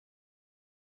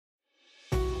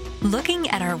Looking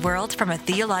at our world from a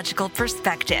theological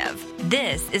perspective.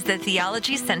 This is the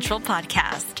Theology Central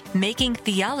Podcast, making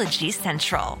theology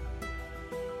central.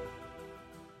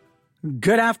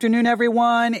 Good afternoon,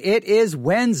 everyone. It is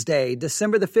Wednesday,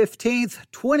 December the 15th,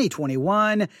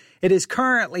 2021. It is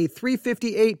currently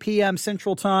 3:58 p.m.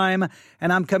 Central Time,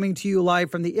 and I'm coming to you live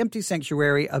from the empty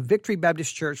sanctuary of Victory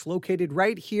Baptist Church, located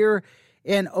right here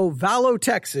in Ovalo,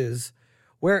 Texas,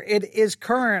 where it is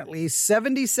currently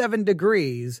 77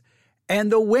 degrees and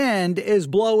the wind is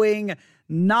blowing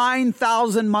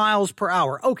 9,000 miles per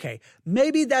hour. Okay,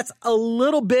 maybe that's a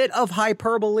little bit of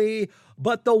hyperbole,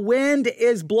 but the wind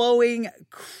is blowing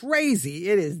crazy.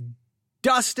 It is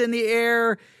dust in the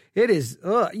air. It is,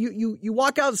 you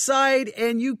walk outside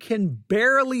and you can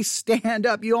barely stand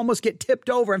up. You almost get tipped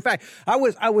over. In fact,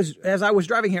 as I was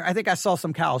driving here, I think I saw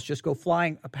some cows just go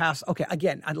flying past. Okay,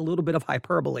 again, a little bit of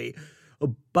hyperbole,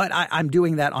 but I'm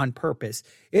doing that on purpose.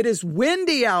 It is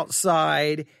windy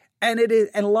outside, and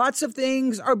lots of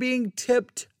things are being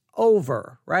tipped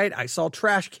over, right? I saw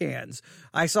trash cans.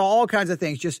 I saw all kinds of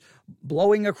things just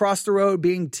blowing across the road,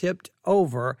 being tipped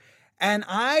over. And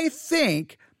I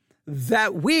think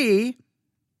that we,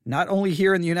 not only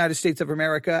here in the United States of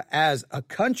America as a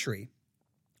country,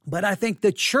 but I think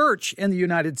the church in the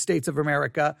United States of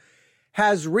America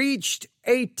has reached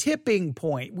a tipping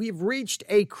point. We've reached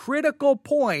a critical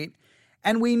point,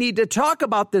 and we need to talk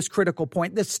about this critical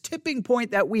point, this tipping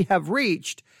point that we have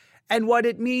reached, and what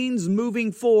it means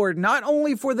moving forward, not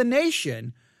only for the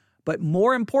nation, but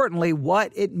more importantly,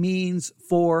 what it means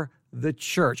for the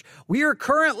church. We are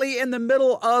currently in the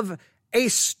middle of a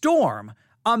storm,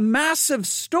 a massive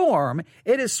storm.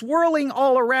 It is swirling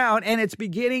all around, and it's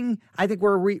beginning. I think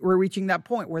we're reaching that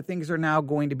point where things are now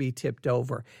going to be tipped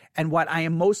over. And what I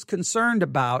am most concerned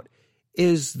about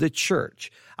is the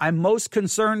church. I'm most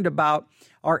concerned about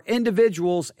our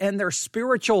individuals and their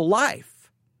spiritual life.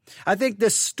 I think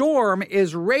this storm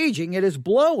is raging, it is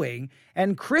blowing,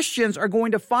 and Christians are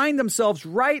going to find themselves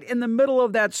right in the middle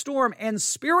of that storm. And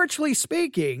spiritually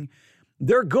speaking,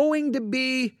 they're going to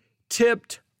be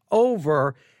tipped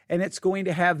over, and it's going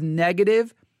to have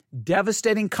negative,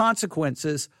 devastating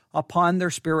consequences upon their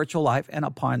spiritual life and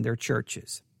upon their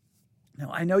churches.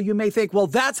 Now, I know you may think, well,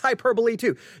 that's hyperbole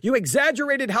too. You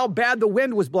exaggerated how bad the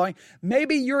wind was blowing.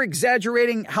 Maybe you're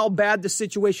exaggerating how bad the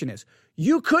situation is.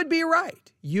 You could be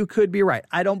right. You could be right.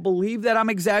 I don't believe that I'm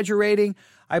exaggerating.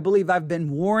 I believe I've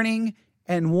been warning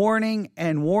and warning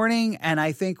and warning, and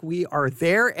I think we are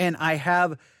there. And I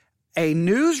have a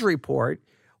news report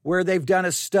where they've done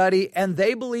a study, and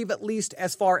they believe, at least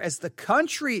as far as the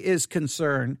country is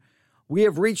concerned, we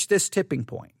have reached this tipping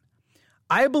point.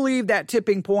 I believe that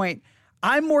tipping point,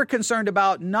 I'm more concerned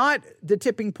about not the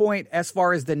tipping point as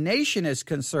far as the nation is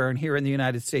concerned here in the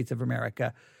United States of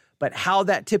America, but how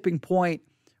that tipping point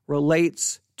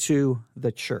relates to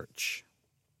the church.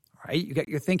 All right, you got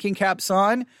your thinking caps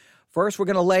on. First, we're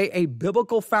going to lay a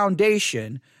biblical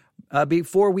foundation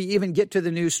before we even get to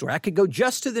the news story. I could go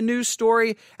just to the news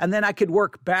story, and then I could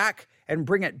work back and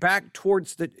bring it back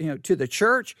towards to the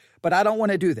church, but I don't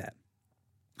want to do that.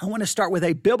 I want to start with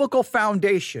a biblical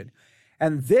foundation,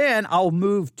 and then I'll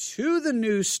move to the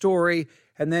news story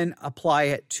and then apply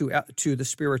it to the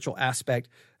spiritual aspect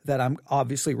that I'm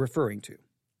obviously referring to.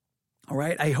 All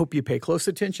right, I hope you pay close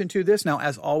attention to this. Now,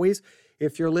 as always,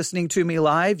 if you're listening to me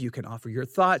live, you can offer your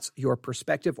thoughts, your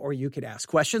perspective, or you could ask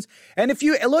questions. And if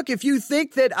you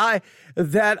think that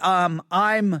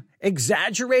I'm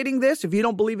exaggerating this, if you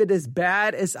don't believe it as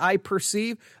bad as I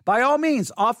perceive, by all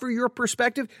means, offer your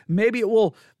perspective. Maybe it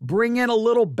will bring in a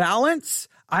little balance.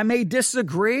 I may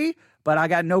disagree, but I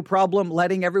got no problem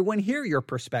letting everyone hear your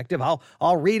perspective.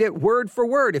 I'll read it word for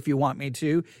word if you want me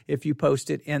to, if you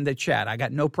post it in the chat. I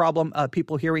got no problem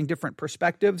people hearing different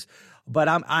perspectives, but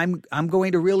I'm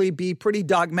going to really be pretty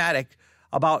dogmatic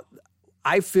about.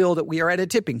 I feel that we are at a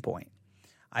tipping point.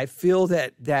 I feel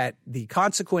that the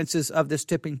consequences of this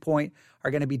tipping point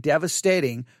are going to be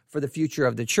devastating for the future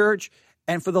of the church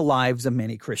and for the lives of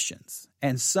many Christians.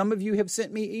 And some of you have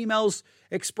sent me emails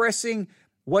expressing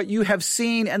what you have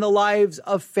seen in the lives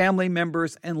of family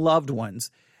members and loved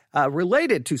ones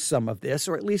related to some of this,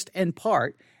 or at least in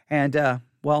part. And,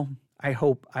 I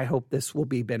hope this will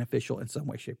be beneficial in some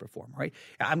way, shape, or form, right?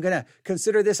 I'm going to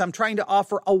consider this. I'm trying to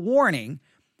offer a warning,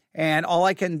 and all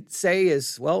I can say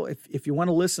is, well, if you want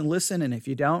to listen, and if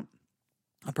you don't,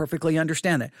 I perfectly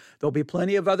understand that. There'll be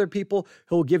plenty of other people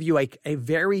who will give you a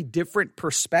very different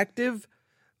perspective,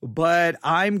 but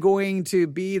I'm going to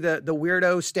be the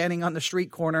weirdo standing on the street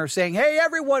corner saying, hey,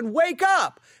 everyone, wake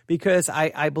up, because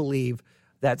I believe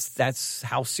that's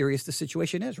how serious the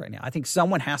situation is right now. I think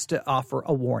someone has to offer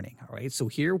a warning, all right? So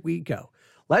here we go.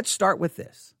 let's start with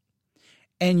this.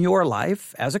 In your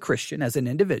life as a Christian, as an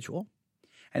individual,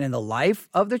 and in the life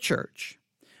of the church,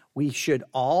 we should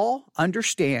all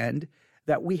understand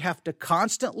that we have to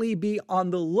constantly be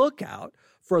on the lookout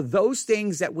for those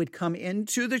things that would come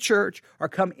into the church or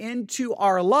come into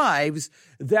our lives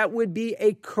that would be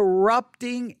a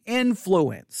corrupting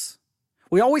influence.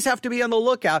 We always have to be on the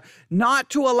lookout not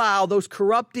to allow those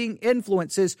corrupting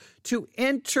influences to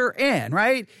enter in,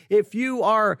 right? If you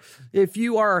are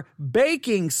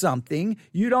baking something,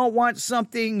 you don't want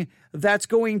something that's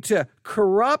going to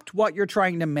corrupt what you're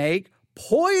trying to make,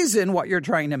 poison what you're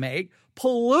trying to make,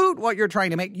 pollute what you're trying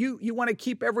to make. You want to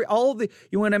keep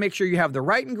you want to make sure you have the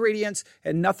right ingredients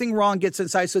and nothing wrong gets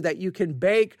inside so that you can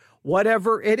bake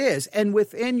whatever it is. And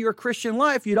within your Christian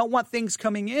life, you don't want things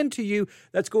coming into you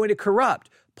that's going to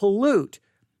corrupt, pollute,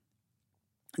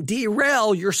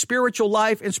 derail your spiritual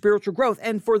life and spiritual growth.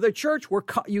 And for the church,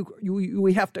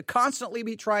 we have to constantly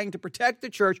be trying to protect the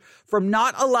church from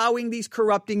not allowing these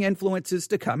corrupting influences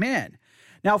to come in.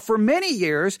 Now, for many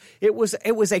years, it was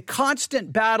a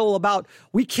constant battle about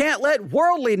we can't let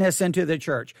worldliness into the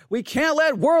church. We can't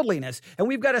let worldliness, and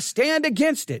we've got to stand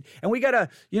against it. And we got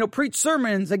to, preach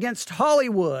sermons against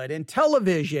Hollywood and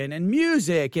television and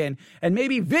music and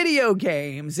maybe video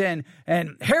games and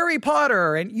Harry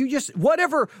Potter and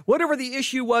whatever the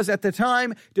issue was at the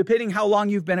time, depending how long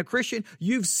you've been a Christian,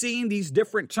 you've seen these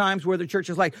different times where the church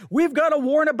is like, we've got to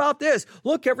warn about this.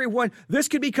 Look, everyone, this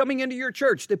could be coming into your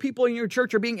church. The people in your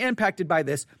church are being impacted by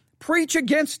this. Preach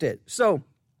against it. So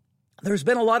there's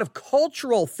been a lot of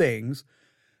cultural things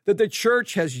that the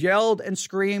church has yelled and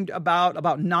screamed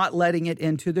about not letting it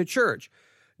into the church.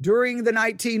 During the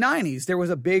 1990s, there was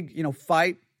a big,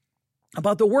 fight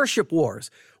about the worship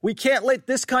wars. We can't let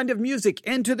this kind of music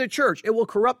into the church. It will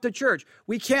corrupt the church.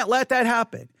 We can't let that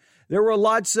happen. There were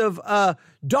lots of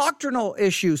doctrinal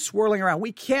issues swirling around.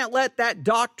 We can't let that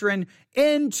doctrine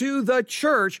into the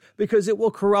church because it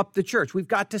will corrupt the church. We've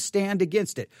got to stand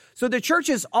against it. So the church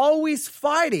is always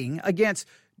fighting against,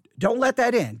 don't let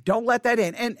that in, don't let that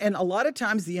in. And a lot of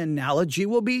times the analogy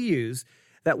will be used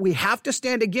that we have to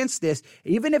stand against this,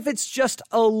 even if it's just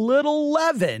a little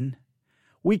leaven.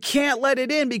 We can't let it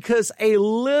in because a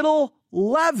little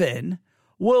leaven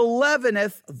will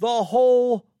leaveneth the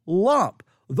whole lump.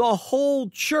 The whole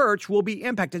church will be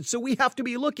impacted. So we have to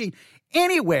be looking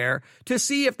anywhere to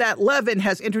see if that leaven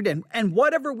has entered in and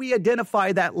whatever we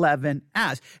identify that leaven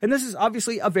as. And this is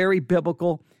obviously a very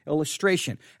biblical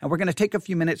illustration. And we're going to take a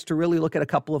few minutes to really look at a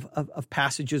couple of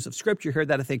passages of scripture here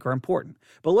that I think are important.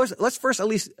 But let's first at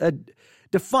least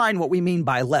define what we mean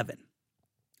by leaven.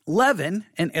 Leaven,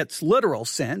 in its literal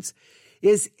sense,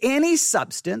 is any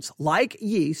substance like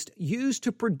yeast used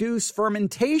to produce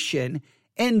fermentation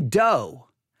in dough.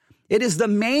 It is the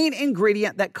main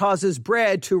ingredient that causes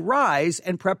bread to rise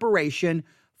in preparation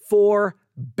for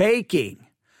baking.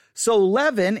 So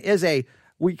leaven is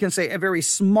we can say a very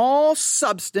small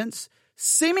substance,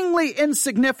 seemingly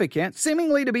insignificant,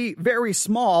 seemingly to be very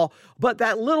small, but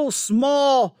that little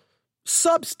small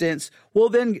substance will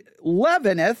then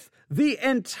leaveneth the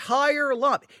entire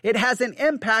lump. It has an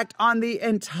impact on the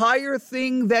entire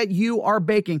thing that you are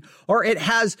baking. Or it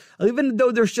has, even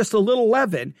though there's just a little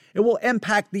leaven, it will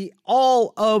impact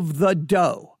all of the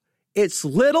dough. It's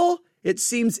little, it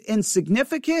seems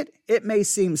insignificant, it may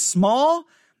seem small,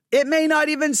 it may not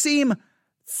even seem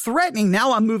threatening.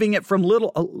 Now I'm moving it from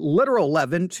literal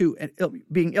leaven to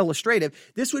being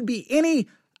illustrative. This would be any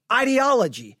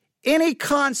ideology, any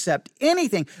concept,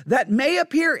 anything that may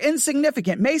appear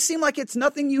insignificant, may seem like it's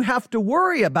nothing you have to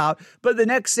worry about, but the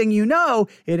next thing you know,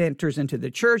 it enters into the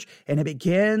church and it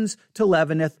begins to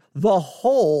leaveneth the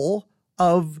whole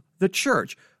of the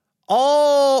church.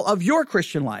 All of your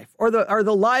Christian life or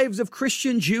the lives of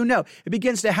Christians you know, it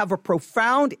begins to have a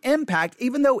profound impact,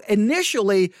 even though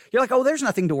initially you're like, oh, there's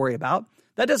nothing to worry about.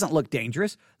 That doesn't look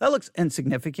dangerous. That looks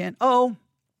insignificant. Oh,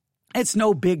 it's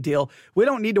no big deal. We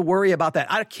don't need to worry about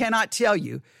that. I cannot tell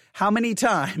you how many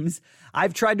times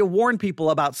I've tried to warn people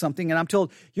about something and I'm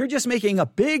told, you're just making a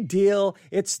big deal.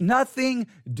 It's nothing.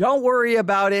 Don't worry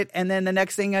about it. And then the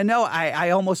next thing I know,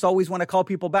 I almost always want to call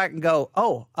people back and go,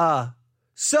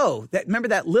 so remember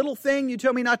that little thing you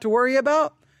told me not to worry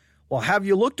about? Well, have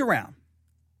you looked around?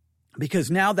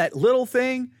 Because now that little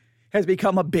thing has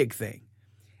become a big thing.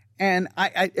 And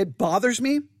it bothers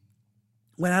me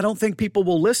when I don't think people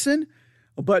will listen,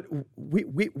 but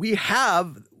we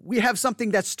have something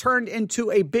that's turned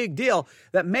into a big deal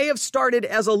that may have started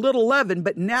as a little leaven,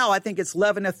 but now I think it's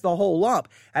leaveneth the whole lump.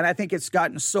 And I think it's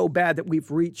gotten so bad that we've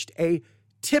reached a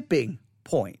tipping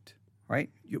point,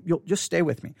 right? You'll just stay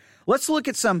with me. Let's look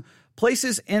at some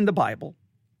places in the Bible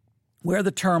where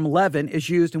the term leaven is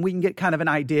used, and we can get kind of an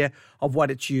idea of what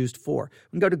it's used for.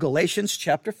 We can go to Galatians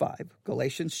chapter 5.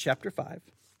 Galatians chapter 5.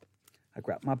 I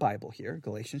grabbed my Bible here,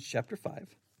 Galatians chapter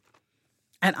 5.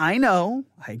 And I know,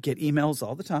 I get emails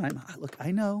all the time. Look,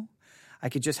 I know. I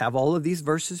could just have all of these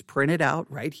verses printed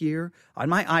out right here on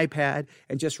my iPad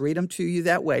and just read them to you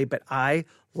that way. But I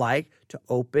like to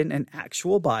open an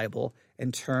actual Bible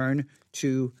and turn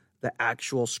to the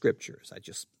actual scriptures.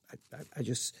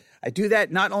 I do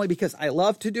that not only because I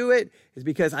love to do it, it's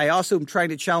because I also am trying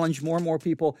to challenge more and more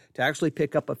people to actually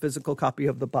pick up a physical copy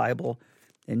of the Bible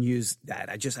and use that.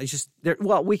 I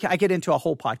get into a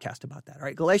whole podcast about that. All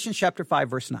right, Galatians chapter 5,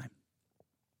 verse 9.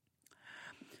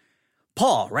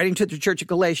 Paul, writing to the church of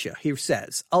Galatia, he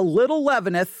says, a little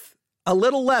leaven leaveneth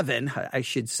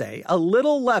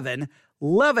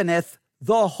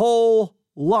the whole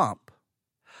lump.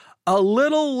 A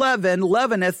little leaven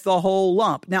leaveneth the whole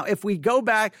lump. Now, if we go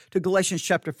back to Galatians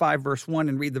chapter 5, verse 1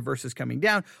 and read the verses coming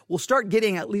down, we'll start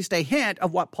getting at least a hint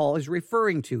of what Paul is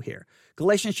referring to here.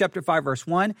 Galatians chapter 5, verse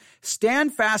 1,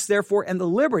 stand fast, therefore, in the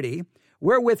liberty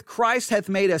wherewith Christ hath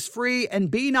made us free, and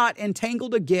be not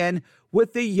entangled again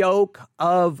with the yoke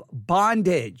of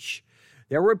bondage.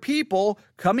 There were people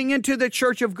coming into the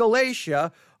church of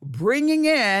Galatia, bringing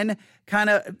in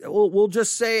we'll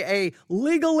just say a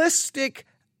legalistic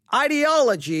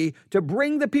ideology to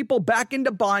bring the people back into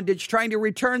bondage, trying to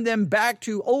return them back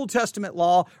to Old Testament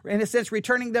law, in a sense,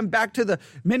 returning them back to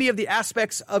many of the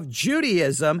aspects of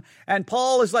Judaism. And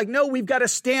Paul is like, no, we've got to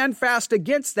stand fast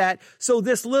against that. So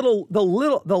the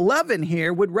leaven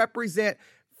here would represent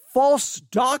false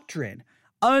doctrine,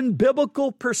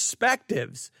 unbiblical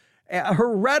perspectives,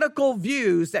 heretical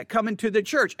views that come into the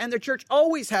church. And the church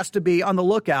always has to be on the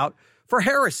lookout for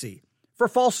heresy, for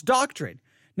false doctrine.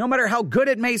 No matter how good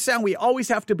it may sound, we always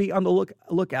have to be on the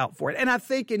lookout for it. And I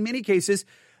think in many cases,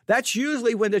 that's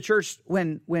usually when the church,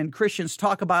 when Christians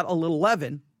talk about a little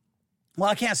leaven. Well,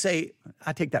 I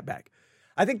take that back.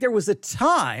 I think there was a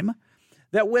time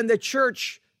that when the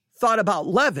church thought about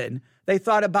leaven, they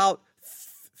thought about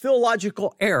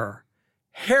theological error,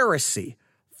 heresy,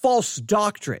 false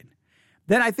doctrine.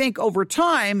 Then I think over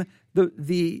time,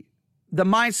 the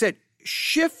mindset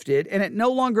shifted, and it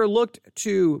no longer looked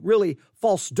to really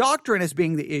false doctrine as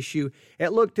being the issue.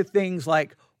 It looked to things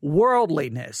like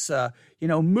worldliness,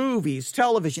 movies,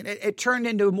 television. It turned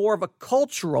into more of a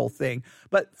cultural thing.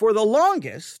 But for the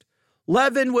longest,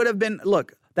 leaven would have been,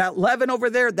 look, that leaven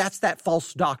over there, that's that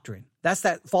false doctrine. That's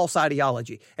that false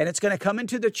ideology. And it's going to come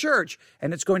into the church,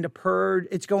 and it's going to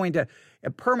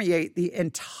permeate the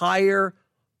entire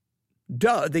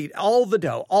dough,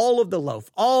 all of the loaf,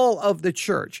 all of the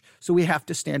church. So we have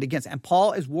to stand against it. And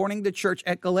Paul is warning the church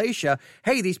at Galatia,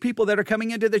 hey, these people that are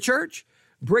coming into the church,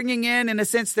 bringing in a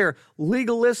sense, they're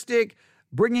legalistic,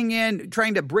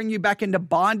 trying to bring you back into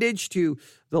bondage to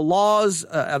the laws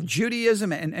of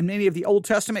Judaism and many of the Old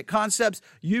Testament concepts.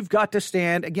 You've got to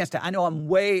stand against it. I know I'm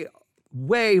way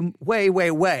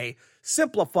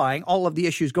simplifying all of the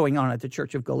issues going on at the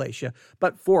church of Galatia,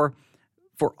 but for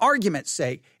argument's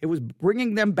sake, it was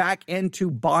bringing them back into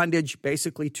bondage,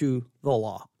 basically to the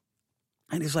law.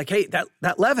 And he's like, hey,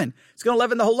 that leaven, it's going to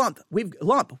leaven the whole lump.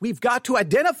 We've got to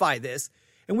identify this,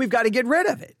 and we've got to get rid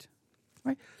of it.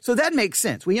 Right? So that makes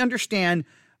sense. We understand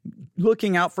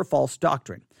looking out for false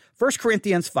doctrine. 1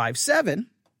 Corinthians 5:7,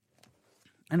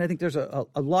 and I think there's a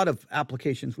lot of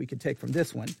applications we could take from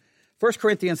this one. 1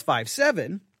 Corinthians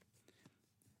 5:7.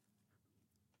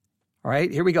 All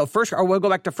right, here we go. We'll go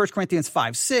back to 1 Corinthians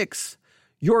 5:6.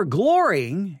 Your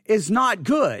glorying is not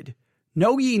good.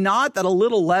 Know ye not that a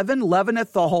little leaven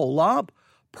leaveneth the whole lump?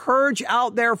 Purge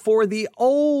out therefore the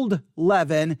old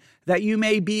leaven, that you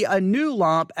may be a new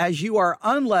lump, as you are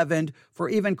unleavened. For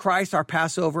even Christ our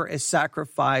Passover is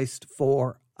sacrificed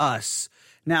for us.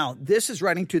 Now, this is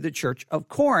writing to the church of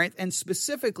Corinth, and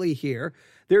specifically here,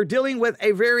 they're dealing with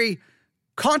a very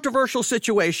controversial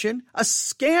situation, a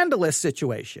scandalous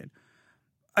situation.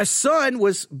 A son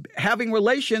was having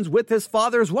relations with his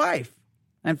father's wife.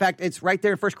 In fact, it's right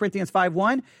there in 1 Corinthians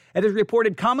 5:1. It is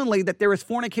reported commonly that there is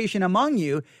fornication among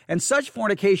you, and such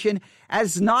fornication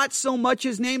as not so much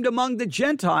as named among the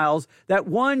Gentiles, that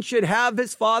one should have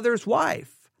his father's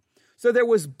wife. So there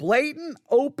was blatant,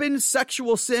 open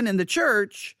sexual sin in the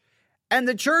church, and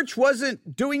the church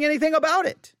wasn't doing anything about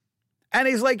it. And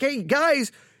he's like, hey,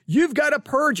 guys, you've got to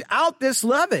purge out this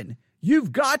leaven.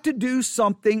 You've got to do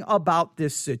something about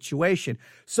this situation.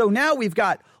 So now we've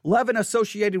got leaven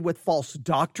associated with false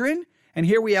doctrine, and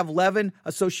here we have leaven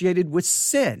associated with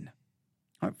sin.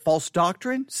 False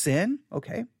doctrine, sin,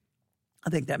 okay. I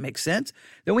think that makes sense.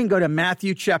 Then we can go to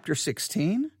Matthew chapter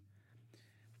 16.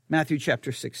 Matthew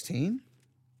chapter 16.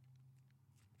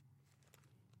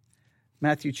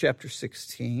 Matthew chapter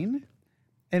 16,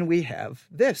 and we have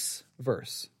this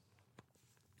verse.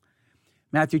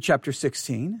 Matthew chapter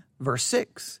 16, verse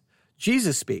 6.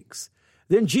 Jesus speaks.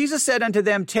 Then Jesus said unto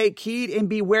them, take heed and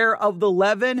beware of the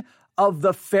leaven of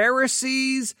the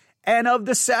Pharisees and of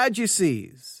the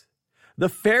Sadducees. The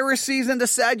Pharisees and the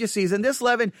Sadducees. And this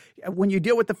leaven, when you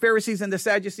deal with the Pharisees and the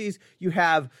Sadducees, you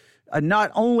have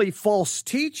not only false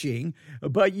teaching,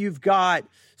 but you've got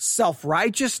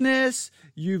self-righteousness,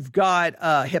 you've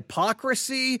got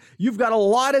hypocrisy, you've got a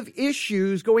lot of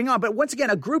issues going on. But once again,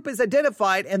 a group is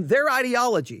identified and their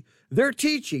ideology, their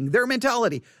teaching, their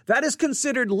mentality, that is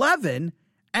considered leaven,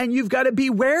 and you've got to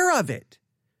beware of it.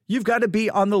 You've got to be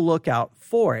on the lookout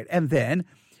for it. And then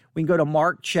we can go to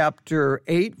Mark chapter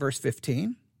 8, verse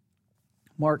 15.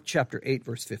 Mark chapter 8,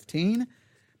 verse 15.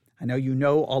 I know you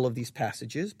know all of these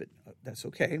passages, but that's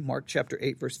okay. Mark chapter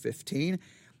 8, verse 15.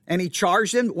 And he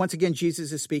charged them, once again,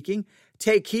 Jesus is speaking,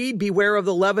 take heed, beware of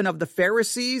the leaven of the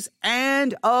Pharisees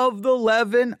and of the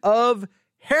leaven of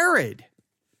Herod.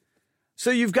 So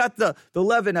you've got the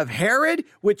leaven of Herod,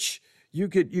 which you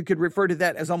could refer to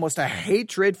that as almost a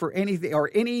hatred for anything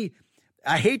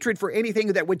a hatred for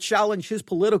anything that would challenge his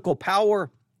political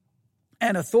power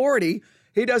and authority.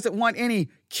 He doesn't want any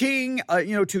king,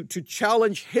 to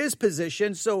challenge his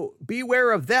position. So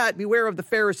beware of that. Beware of the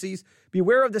Pharisees.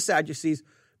 Beware of the Sadducees.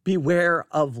 Beware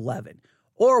of leaven.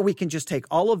 Or we can just take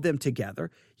all of them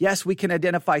together. Yes, we can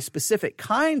identify specific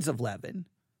kinds of leaven,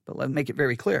 but let me make it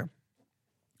very clear.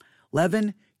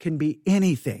 Leaven can be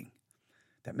anything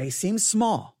that may seem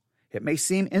small. It may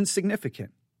seem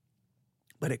insignificant,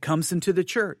 but it comes into the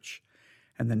church.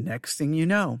 And the next thing you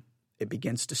know, it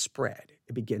begins to spread.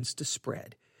 It begins to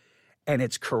spread. And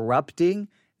its corrupting,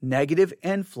 negative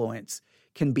influence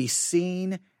can be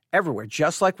seen everywhere.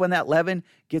 Just like when that leaven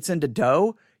gets into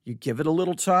dough, you give it a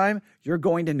little time, you're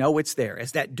going to know it's there.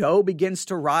 As that dough begins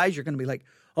to rise, you're going to be like,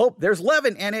 oh, there's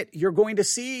leaven in it. You're going to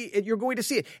see it. You're going to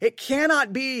see it. It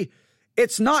cannot be,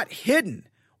 it's not hidden.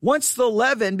 Once the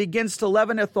leaven begins to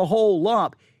leaveneth the whole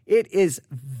lump, it is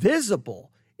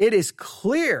visible. It is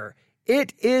clear.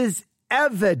 It is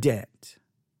evident.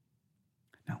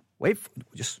 Now, all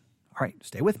right,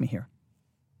 stay with me here.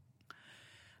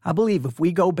 I believe if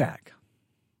we go back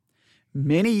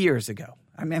many years ago,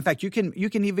 in fact, you can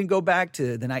even go back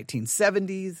to the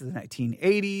 1970s, the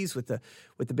 1980s, with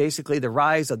the basically the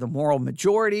rise of the moral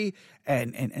majority,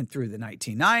 and through the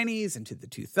 1990s into the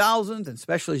 2000s, and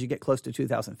especially as you get close to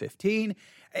 2015.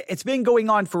 It's been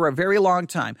going on for a very long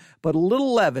time, but a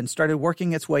little leaven started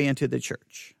working its way into the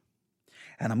church.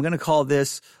 And I'm going to call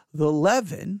this the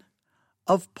leaven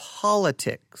of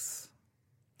politics.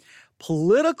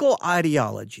 Political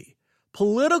ideology,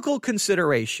 political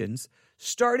considerations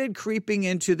started creeping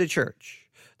into the church.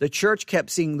 The church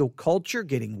kept seeing the culture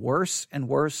getting worse and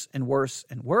worse and worse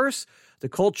and worse. The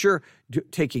culture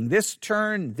taking this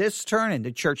turn, and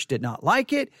the church did not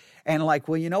like it. And like,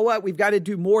 well, you know what? We've got to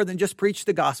do more than just preach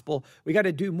the gospel. We got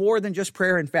to do more than just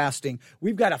prayer and fasting.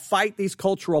 We've got to fight these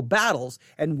cultural battles,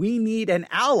 and we need an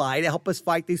ally to help us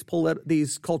fight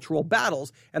these cultural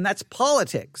battles, and that's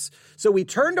politics. So we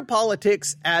turn to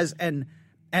politics as an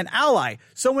ally,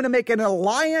 someone to make an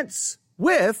alliance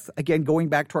with, again, going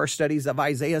back to our studies of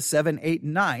Isaiah 7, 8,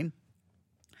 and 9.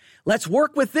 Let's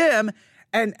work with them.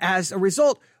 And as a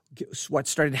result, what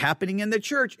started happening in the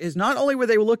church is not only were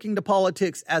they looking to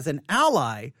politics as an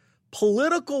ally,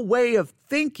 political way of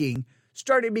thinking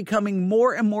started becoming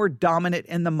more and more dominant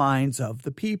in the minds of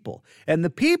the people. And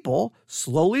the people,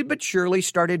 slowly but surely,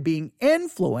 started being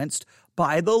influenced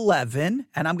by the leaven.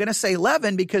 And I'm going to say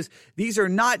leaven because these are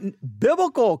not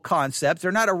biblical concepts.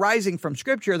 They're not arising from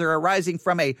Scripture. They're arising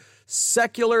from a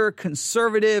secular,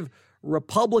 conservative,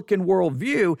 Republican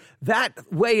worldview. That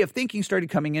way of thinking started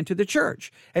coming into the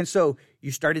church. And so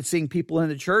you started seeing people in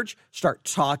the church start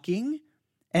talking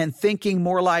and thinking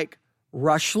more like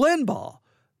Rush Limbaugh,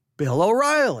 Bill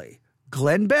O'Reilly,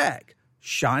 Glenn Beck,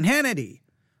 Sean Hannity,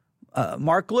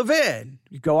 Mark Levin.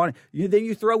 You go on, then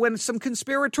you throw in some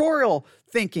conspiratorial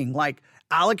thinking like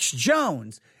Alex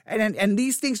Jones. And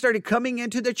these things started coming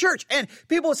into the church. And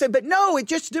people said, but no, it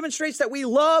just demonstrates that we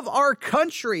love our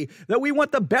country, that we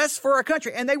want the best for our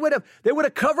country. And they would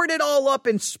have covered it all up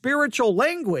in spiritual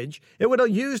language. It would have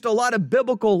used a lot of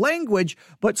biblical language,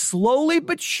 but slowly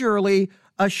but surely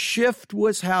a shift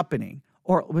was happening.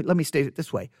 Or let me state it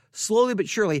this way. Slowly but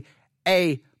surely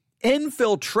a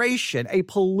infiltration, a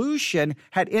pollution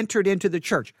had entered into the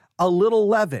church, a little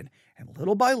leaven. And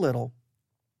little by little,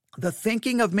 the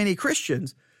thinking of many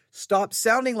Christians stopped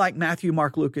sounding like Matthew,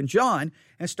 Mark, Luke, and John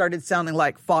and started sounding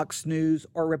like Fox News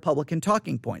or Republican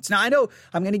talking points. Now, I know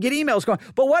I'm going to get emails going,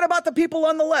 but what about the people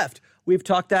on the left? We've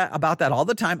talked about that all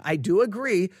the time. I do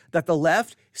agree that the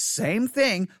left, same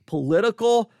thing,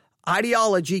 political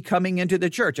ideology coming into the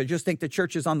church. I just think the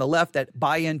churches on the left that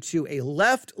buy into a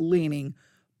left-leaning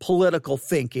political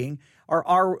thinking are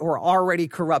already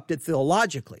corrupted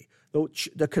theologically.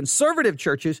 The conservative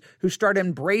churches who start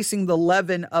embracing the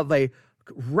leaven of a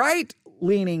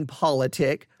right-leaning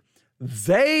politic,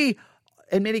 they,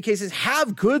 in many cases,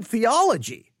 have good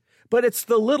theology. But it's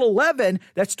the little leaven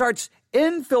that starts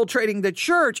infiltrating the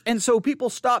church. And so people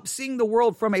stop seeing the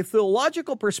world from a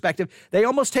theological perspective. They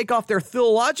almost take off their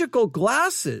theological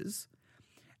glasses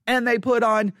and they put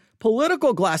on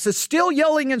political glasses, still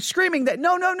yelling and screaming that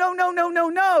no.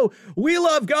 We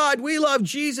love God. We love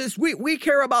Jesus. We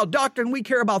care about doctrine. We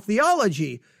care about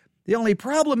theology. The only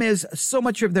problem is so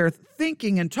much of their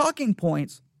thinking and talking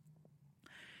points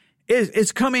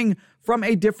is coming from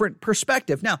a different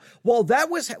perspective. Now,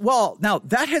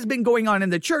 that has been going on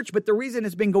in the church, but the reason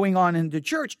it's been going on in the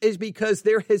church is because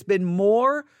there has been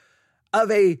more of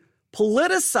a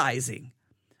politicizing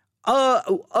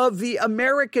of the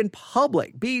American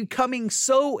public, becoming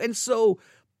so and so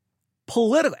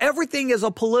political. Everything is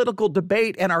a political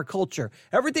debate in our culture.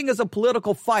 Everything is a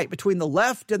political fight between the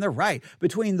left and the right,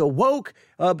 between the woke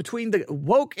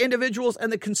individuals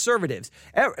and the conservatives.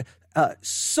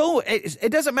 So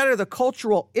it doesn't matter the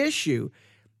cultural issue.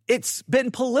 It's been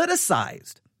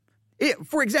politicized.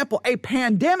 For example, a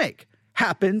pandemic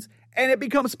happens and it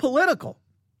becomes political.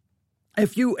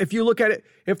 If you look at it,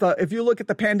 if you look at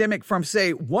the pandemic from,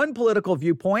 say, one political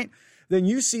viewpoint, then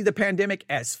you see the pandemic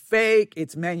as fake.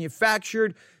 It's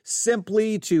manufactured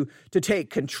simply to take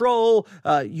control.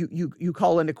 You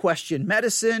call into question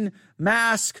medicine,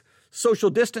 mask, social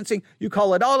distancing. You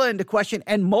call it all into question.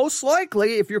 And most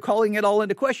likely, if you're calling it all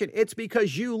into question, it's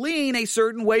because you lean a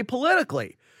certain way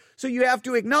politically. So you have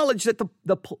to acknowledge that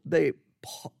the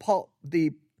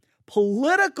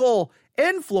political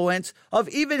influence of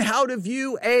even how to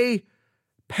view a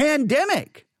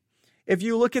pandemic. If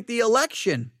you look at the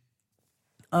election,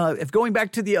 if going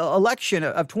back to the election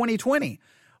of 2020,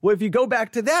 well, if you go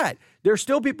back to that, there's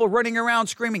still people running around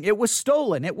screaming, it was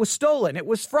stolen, it was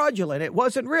fraudulent, it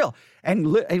wasn't real.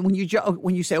 And when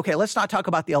you say, okay, let's not talk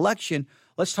about the election,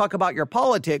 let's talk about your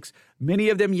politics, many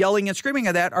of them yelling and screaming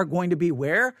at that are going to be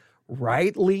where?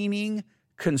 Right-leaning,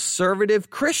 conservative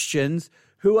Christians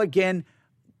who, again,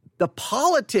 the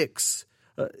politics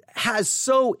has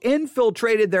so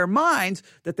infiltrated their minds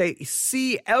that they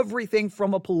see everything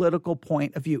from a political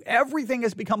point of view. Everything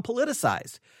has become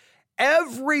politicized.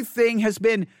 Everything has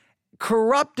been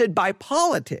corrupted by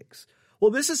politics. Well,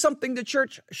 this is something the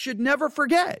church should never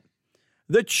forget.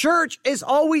 The church is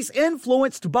always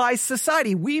influenced by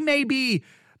society. We may be,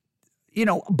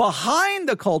 behind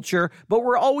the culture, but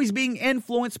we're always being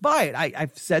influenced by it.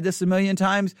 I've said this a million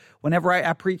times whenever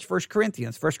I preach 1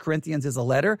 Corinthians. 1 Corinthians is a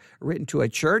letter written to a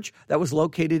church that was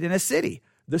located in a city.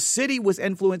 The city was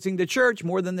influencing the church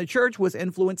more than the church was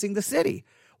influencing the city.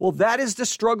 Well, that is the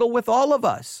struggle with all of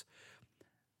us.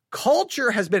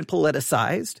 Culture has been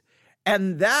politicized,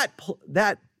 and that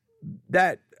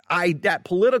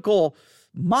political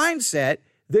mindset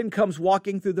then comes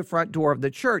walking through the front door of the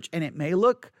church, and it may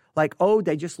look like, oh,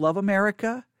 they just love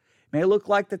America. It may look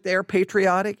like that they're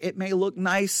patriotic. It may look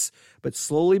nice, but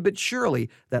slowly but surely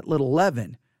that little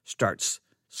leaven starts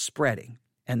spreading.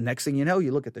 And next thing you know,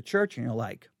 you look at the church and you're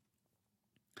like,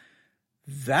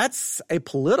 that's a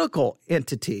political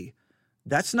entity.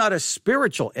 That's not a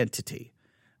spiritual entity.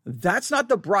 That's not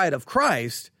the bride of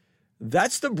Christ.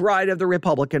 That's the bride of the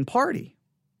Republican Party.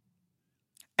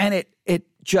 And it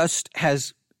just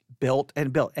has built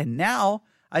and built. And now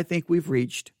I think we've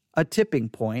reached a tipping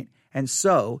point, and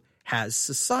so has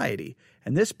society.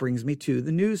 And this brings me to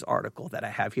the news article that I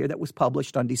have here that was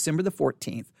published on December the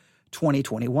 14th,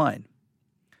 2021.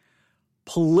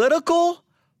 Political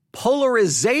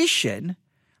polarization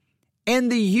in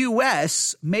the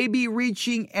U.S. may be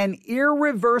reaching an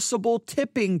irreversible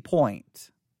tipping point.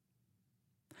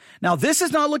 Now, this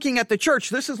is not looking at the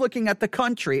church. This is looking at the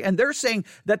country. And they're saying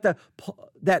that the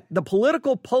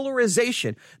political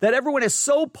polarization, that everyone is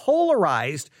so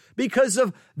polarized because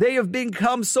they have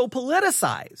become so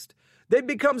politicized. They've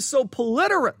become so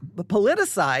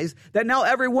politicized that now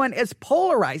everyone is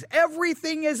polarized.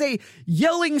 Everything is a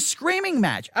yelling, screaming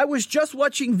match. I was just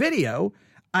watching video.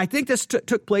 I think this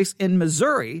took place in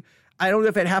Missouri. I don't know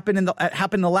if it happened in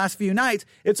the last few nights.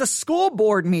 It's a school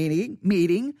board meeting,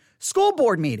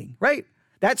 right?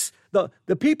 That's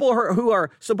the people who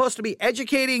are supposed to be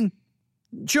educating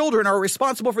children, are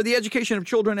responsible for the education of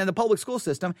children in the public school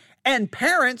system, and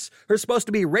parents who are supposed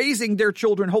to be raising their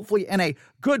children, hopefully in a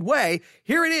good way.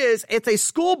 Here it is. It's a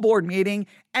school board meeting,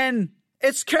 and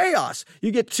It's chaos.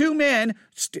 You get two men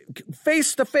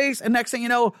face to face, and next thing you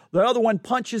know, the other one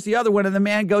punches the other one, and the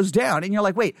man goes down. And you're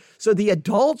like, wait, so the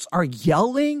adults are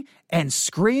yelling and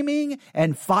screaming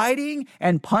and fighting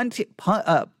and punching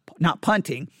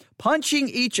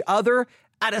each other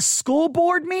at a school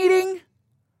board meeting?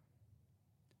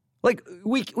 Like,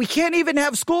 we can't even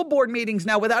have school board meetings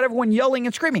now without everyone yelling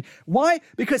and screaming. Why?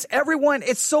 Because everyone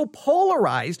is so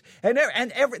polarized, and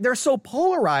they're so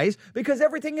polarized because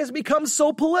everything has become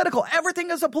so political.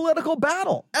 Everything is a political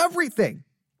battle. Everything.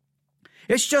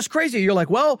 It's just crazy. You're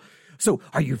like, well, so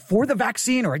are you for the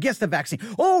vaccine or against the vaccine?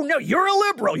 Oh, no, you're a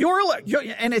liberal.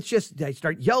 And it's just, they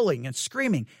start yelling and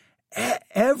screaming.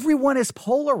 Everyone is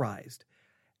polarized,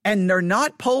 and they're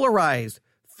not polarized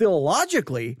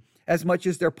theologically as much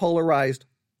as they're polarized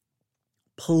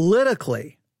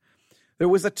politically. There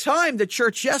was a time the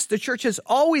church has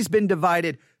always been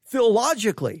divided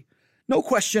theologically. No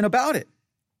question about it.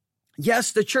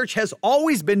 Yes, the church has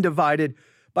always been divided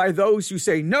by those who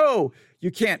say, no,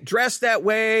 you can't dress that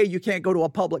way. You can't go to a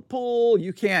public pool.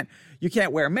 You can't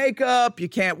wear makeup. You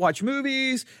can't watch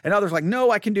movies. And others like,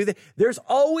 no, I can do that. There's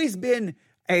always been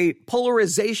a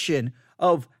polarization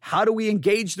of how do we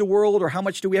engage the world or how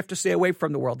much do we have to stay away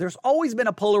from the world. There's always been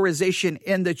a polarization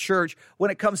in the church when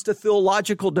it comes to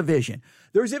theological division.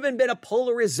 There's even been a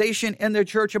polarization in the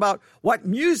church about what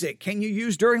music can you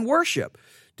use during worship.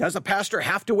 Does a pastor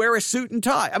have to wear a suit and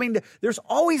tie? I mean, there's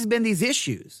always been these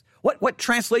issues. What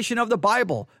translation of the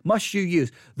Bible must you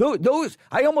use? Those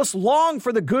I almost long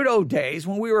for the good old days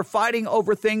when we were fighting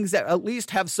over things that at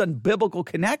least have some biblical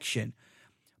connection.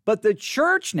 But the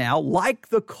church now, like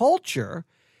the culture,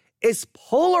 is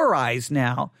polarized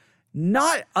now,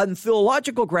 not on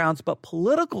theological grounds, but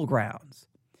political grounds.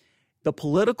 The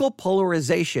political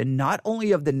polarization, not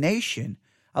only of the nation,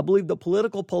 I believe the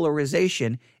political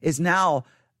polarization is now,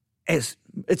 it's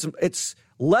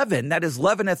leaven, that is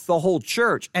leaveneth the whole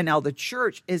church. And now the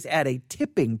church is at a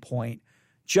tipping point,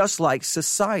 just like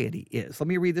society is. Let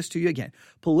me read this to you again.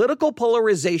 Political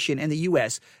polarization in the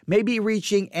U.S. may be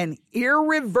reaching an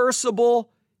irreversible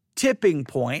tipping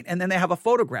point. And then they have a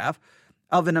photograph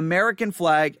of an American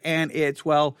flag, and it's,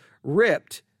 well,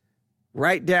 ripped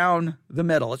right down the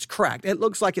middle. It's cracked. It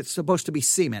looks like it's supposed to be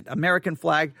cement. American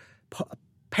flag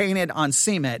painted on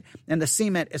cement, and the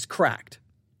cement is cracked.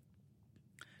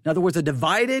 In other words, a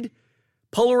divided,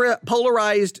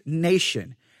 polarized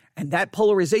nation. And that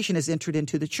polarization has entered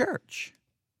into the church.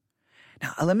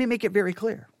 Now, let me make it very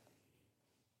clear.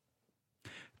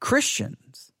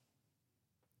 Christians,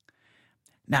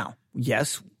 now,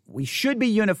 yes, we should be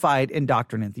unified in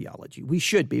doctrine and theology. We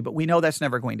should be, but we know that's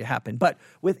never going to happen. But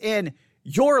within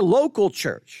your local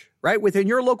church, right? Within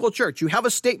your local church, you have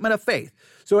a statement of faith.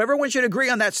 So everyone should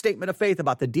agree on that statement of faith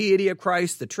about the deity of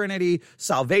Christ, the Trinity,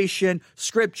 salvation,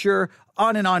 Scripture,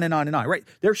 on and on and on and on, right?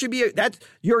 There should be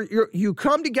you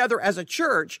come together as a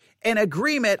church in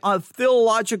agreement on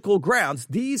theological grounds.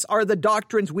 These are the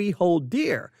doctrines we hold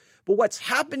dear. But what's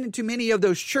happened to many of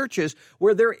those churches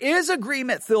where there is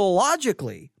agreement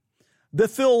theologically, the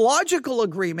theological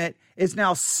agreement is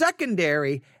now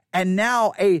secondary, and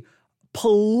now a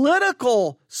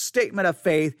political statement of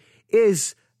faith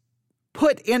is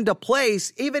put into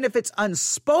place, even if it's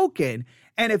unspoken.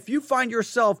 And if you find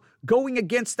yourself going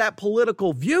against that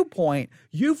political viewpoint,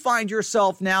 you find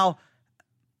yourself now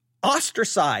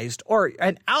ostracized or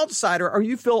an outsider, or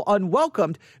you feel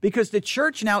unwelcomed because the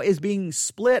church now is being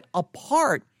split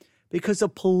apart because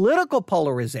of political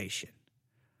polarization.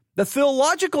 The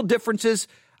theological differences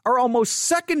are almost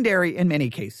secondary in many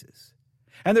cases.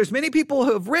 And there's many people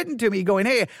who have written to me going,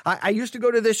 hey, I used to go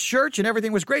to this church and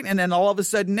everything was great. And then all of a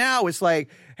sudden now it's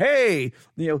like, hey,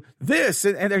 this,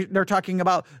 and they're talking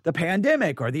about the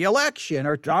pandemic or the election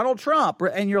or Donald Trump.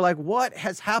 And you're like, what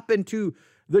has happened to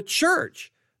the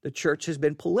church? The church has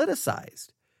been politicized.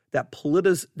 The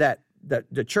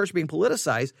church being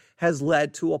politicized has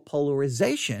led to a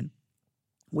polarization,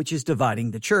 which is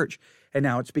dividing the church. And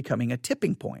now it's becoming a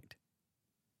tipping point.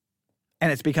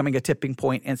 And it's becoming a tipping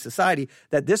point in society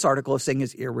that this article is saying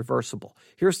is irreversible.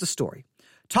 Here's the story.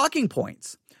 Talking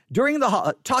politics during the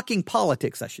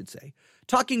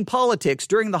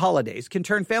holidays can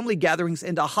turn family gatherings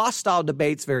into hostile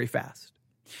debates very fast.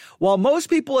 While most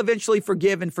people eventually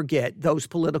forgive and forget those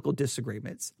political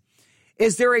disagreements,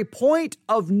 is there a point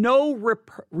of no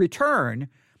return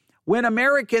when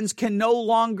Americans can no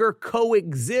longer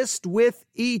coexist with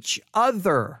each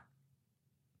other?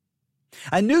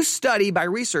 A new study by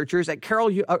researchers at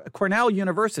Cornell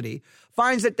University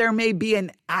finds that there may be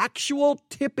an actual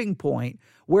tipping point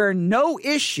where no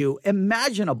issue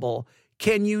imaginable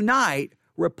can unite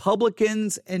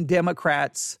Republicans and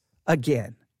Democrats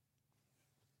again.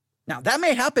 Now, that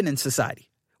may happen in society.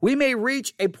 We may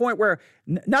reach a point where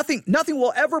nothing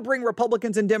will ever bring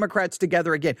Republicans and Democrats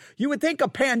together again. You would think a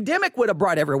pandemic would have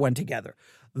brought everyone together.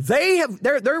 They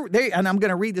and I'm going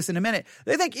to read this in a minute.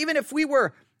 They think even if we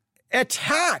were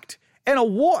attacked in a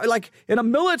war, like in a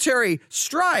military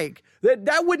strike,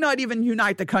 that would not even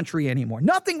unite the country anymore.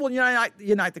 Nothing will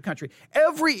unite the country.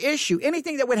 Every issue,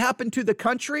 anything that would happen to the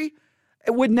country,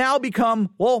 it would now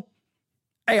become, well,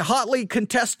 a hotly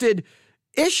contested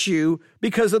issue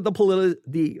because of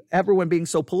the everyone being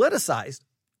so politicized.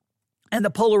 And the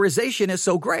polarization is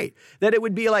so great that it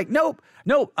would be like, nope,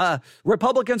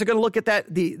 Republicans are going to look at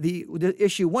the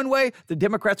issue one way, the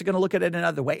Democrats are going to look at it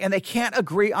another way, and they can't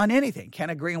agree on anything. Can't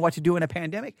agree on what to do in a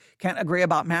pandemic, can't agree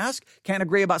about masks, can't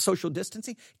agree about social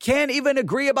distancing, can't even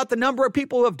agree about the number of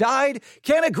people who have died,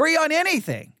 can't agree on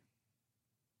anything.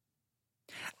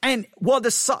 And while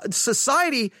the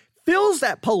society feels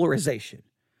that polarization,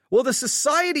 well, the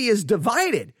society is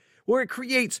divided, where it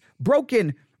creates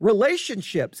broken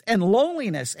relationships and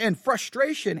loneliness and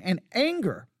frustration and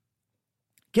anger.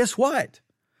 Guess what?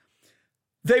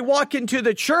 They walk into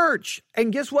the church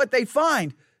and guess what they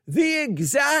find? The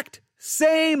exact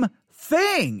same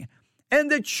thing. And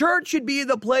the church should be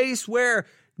the place where,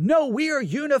 no, we are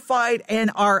unified in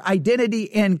our identity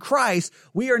in Christ.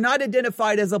 We are not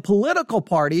identified as a political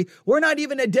party. We're not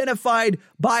even identified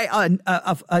by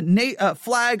a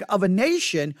flag of a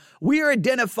nation. We are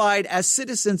identified as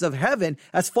citizens of heaven,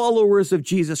 as followers of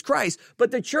Jesus Christ. But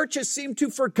the church has seemed to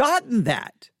have forgotten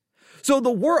that. So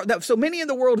so many in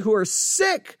the world who are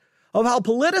sick of how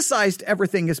politicized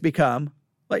everything has become,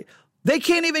 like they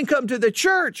can't even come to the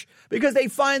church because they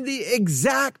find the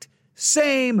exact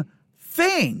same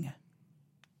thing.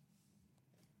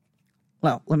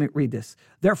 Well, let me read this.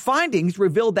 Their findings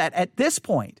revealed that at this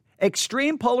point,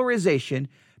 extreme polarization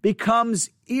becomes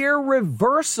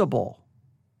irreversible.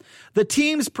 The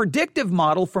team's predictive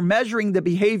model for measuring the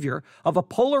behavior of a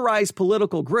polarized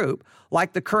political group,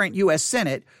 like the current U.S.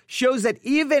 Senate, shows that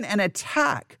even an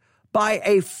attack by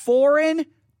a foreign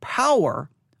power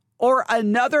or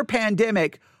another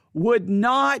pandemic would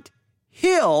not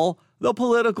heal the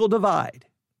political divide.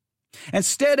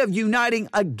 Instead of uniting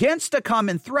against a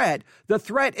common threat, the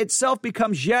threat itself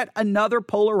becomes yet another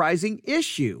polarizing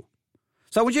issue.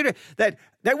 So I want you to, that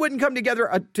wouldn't come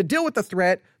together to deal with the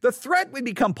threat. The threat would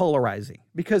become polarizing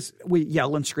because we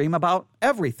yell and scream about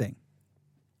everything.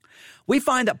 We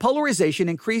find that polarization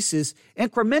increases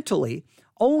incrementally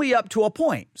only up to a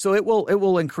point. So it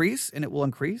will increase and it will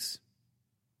increase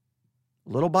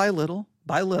little by little,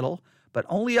 but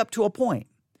only up to a point.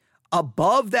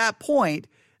 Above that point,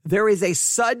 there is a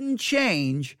sudden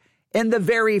change in the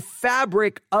very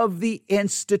fabric of the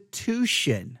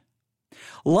institution.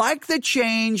 Like the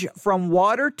change from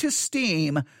water to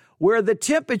steam, where the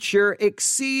temperature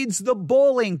exceeds the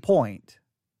boiling point.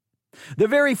 The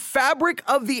very fabric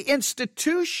of the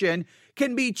institution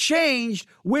can be changed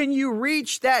when you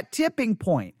reach that tipping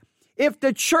point. If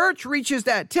the church reaches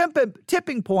that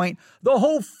tipping point, the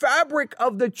whole fabric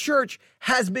of the church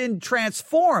has been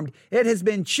transformed. It has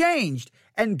been changed.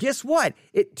 And guess what?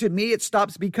 To me, it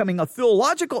stops becoming a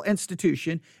theological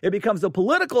institution. It becomes a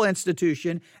political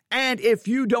institution. And if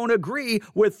you don't agree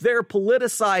with their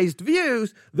politicized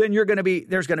views, then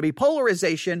there's going to be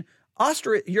polarization.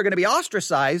 You're going to be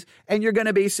ostracized, and you're going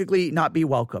to basically not be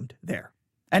welcomed there.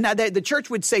 And now the church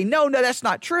would say, no, that's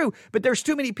not true. But there's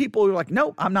too many people who are like,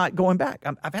 no, I'm not going back.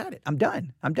 I've had it. I'm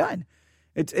done.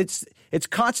 It's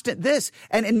constant this.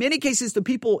 And in many cases, the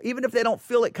people, even if they don't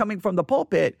feel it coming from the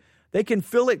pulpit, they can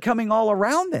feel it coming all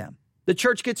around them. The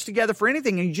church gets together for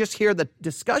anything, and you just hear the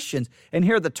discussions and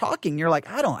hear the talking. You're like,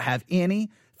 I don't have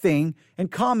anything in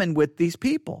common with these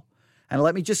people. And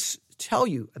let me just tell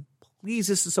you, please,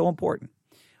 this is so important.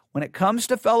 When it comes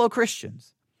to fellow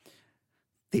Christians,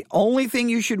 the only thing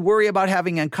you should worry about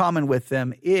having in common with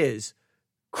them is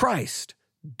Christ,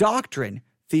 doctrine,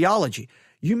 theology.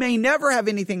 You may never have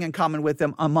anything in common with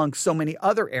them among so many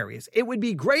other areas. It would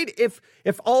be great if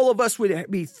all of us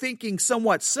would be thinking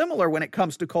somewhat similar when it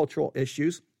comes to cultural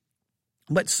issues.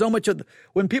 But so much of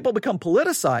when people become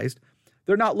politicized,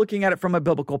 they're not looking at it from a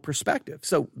biblical perspective.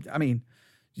 So, I mean,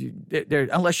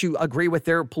 unless you agree with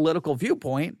their political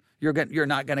viewpoint, you're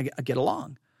not going to get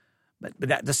along.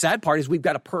 But the sad part is we've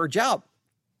got to purge out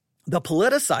the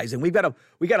politicizing. We've got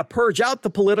to purge out the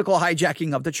political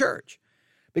hijacking of the church.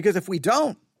 Because if we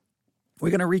don't, we're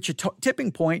going to reach a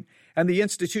tipping point, and the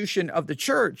institution of the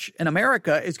church in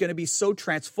America is going to be so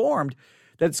transformed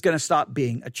that it's going to stop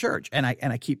being a church. And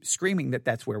I keep screaming that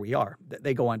that's where we are.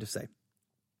 They go on to say,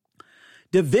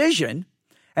 division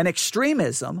and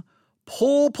extremism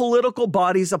pull political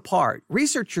bodies apart.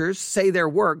 Researchers say their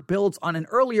work builds on an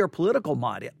earlier political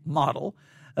model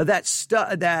that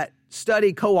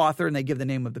study co-author, and they give the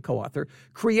name of the co-author,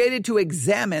 created to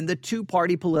examine the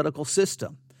two-party political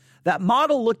system. That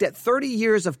model looked at 30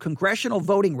 years of congressional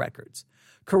voting records,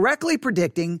 correctly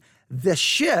predicting the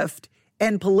shift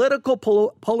in political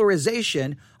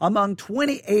polarization among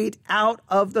 28 out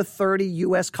of the 30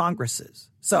 U.S. Congresses.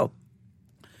 So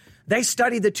they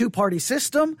studied the two-party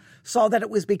system, saw that it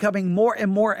was becoming more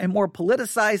and more and more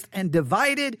politicized and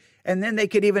divided, and then they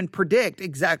could even predict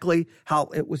exactly how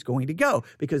it was going to go.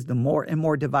 Because the more and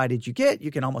more divided you get,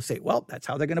 you can almost say, well, that's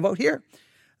how they're going to vote here.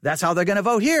 That's how they're going to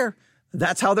vote here.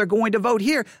 That's how they're going to vote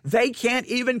here. They can't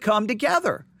even come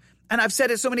together. And I've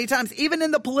said it so many times, even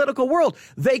in the political world,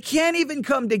 they can't even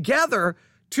come together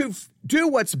to do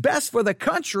what's best for the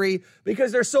country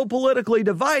because they're so politically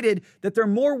divided that they're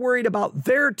more worried about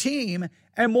their team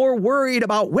and more worried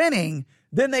about winning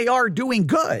than they are doing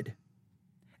good.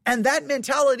 And that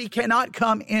mentality cannot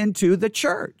come into the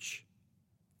church.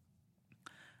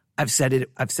 I've said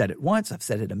it once. I've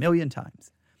said it a million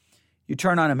times. You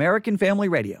turn on American Family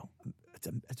Radio.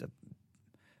 It's a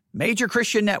major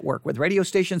Christian network with radio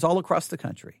stations all across the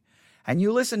country. And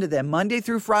you listen to them Monday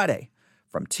through Friday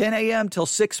from 10 a.m. till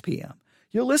 6 p.m.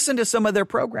 You listen to some of their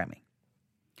programming.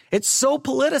 It's so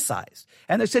politicized.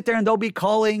 And they sit there and they'll be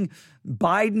calling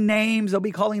Biden names. They'll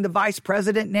be calling the vice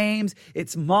president names.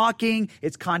 It's mocking.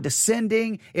 It's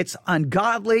condescending. It's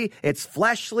ungodly. It's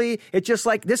fleshly. It's just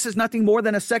like this is nothing more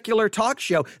than a secular talk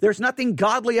show. There's nothing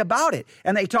godly about it.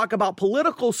 And they talk about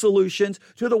political solutions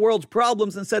to the world's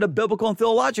problems instead of biblical and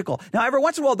theological. Now, every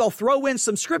once in a while, they'll throw in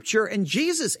some scripture and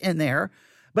Jesus in there,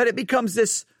 but it becomes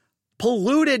this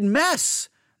polluted mess.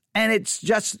 And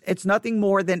it's nothing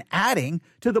more than adding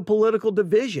to the political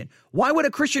division. Why would a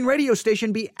Christian radio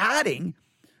station be adding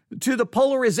to the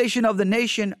polarization of the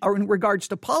nation in regards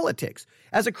to politics?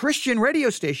 As a Christian radio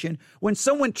station, when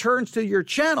someone turns to your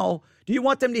channel, do you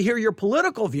want them to hear your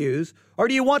political views or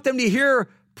do you want them to hear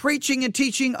preaching and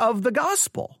teaching of the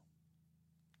gospel?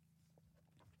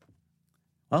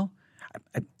 Well,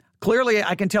 clearly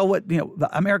I can tell what the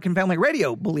American Family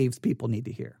Radio believes people need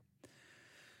to hear.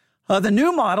 The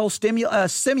new model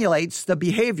simulates the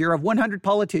behavior of 100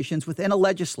 politicians within a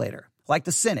legislature, like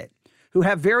the Senate, who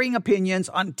have varying opinions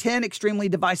on 10 extremely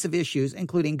divisive issues,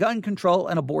 including gun control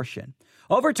and abortion.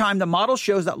 Over time, the model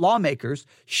shows that lawmakers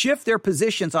shift their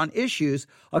positions on issues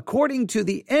according to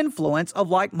the influence of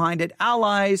like-minded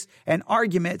allies and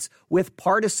arguments with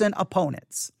partisan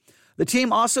opponents. The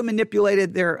team also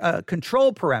manipulated their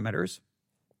control parameters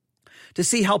to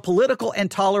see how political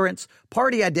intolerance,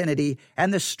 party identity,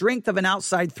 and the strength of an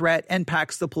outside threat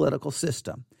impacts the political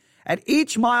system. At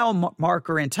each mile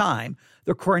marker in time,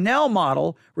 the Cornell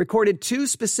model recorded two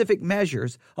specific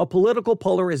measures of political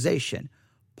polarization: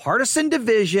 partisan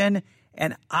division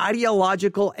and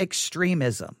ideological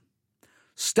extremism.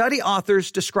 Study authors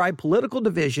describe political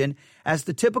division as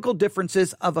the typical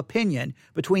differences of opinion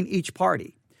between each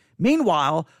party.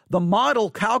 Meanwhile, the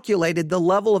model calculated the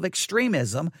level of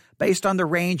extremism based on the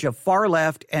range of far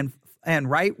left and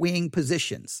right-wing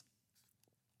positions.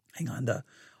 Hang on, the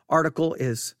article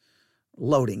is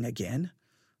loading again.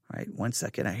 All right, 1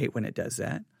 second. I hate when it does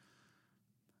that.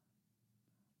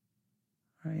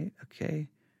 All right, okay.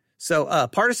 So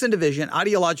partisan division,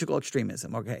 ideological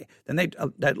extremism. Okay, then they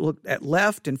that looked at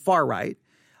left and far right.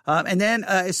 And then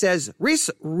it says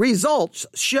results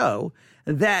show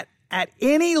that at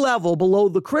any level below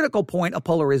the critical point of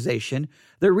polarization,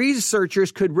 the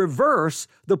researchers could reverse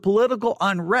the political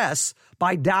unrest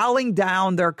by dialing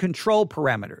down their control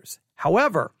parameters.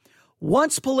 However,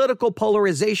 once political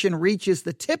polarization reaches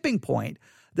the tipping point,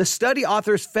 the study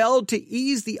authors failed to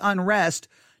ease the unrest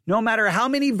no matter how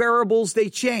many variables they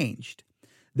changed.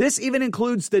 This even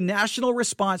includes the national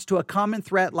response to a common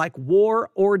threat like war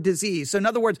or disease. So in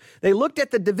other words, they looked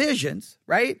at the divisions,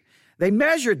 right? They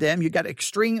measured them. You've got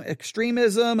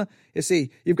extremism. You see,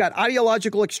 you've got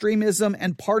ideological extremism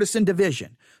and partisan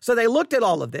division. So they looked at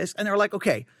all of this and they're like,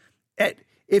 okay,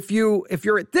 if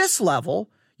you're at this level,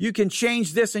 you can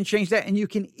change this and change that, and you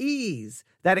can ease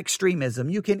that extremism.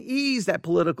 You can ease that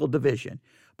political division.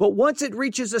 But once it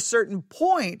reaches a certain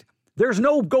point, there's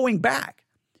no going back.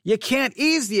 You can't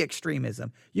ease the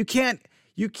extremism. You can't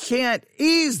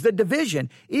ease the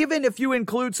division. Even if you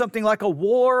include something like a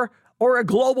war or a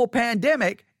global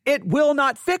pandemic, it will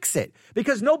not fix it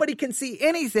because nobody can see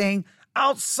anything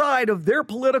outside of their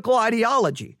political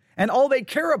ideology. And all they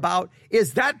care about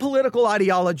is that political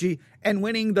ideology and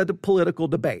winning the political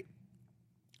debate.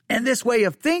 And this way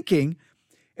of thinking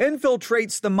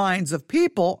infiltrates the minds of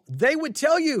people. They would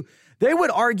tell you They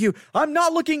would argue, I'm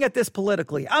not looking at this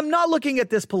politically. I'm not looking at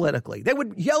this politically. They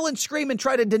would yell and scream and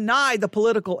try to deny the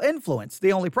political influence.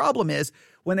 The only problem is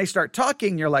when they start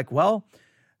talking, you're like, well,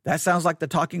 that sounds like the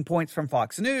talking points from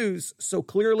Fox News. So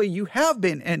clearly you have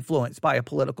been influenced by a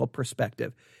political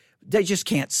perspective. They just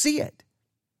can't see it.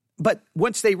 But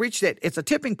once they reach it, it's a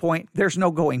tipping point. There's no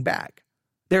going back.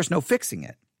 There's no fixing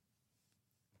it.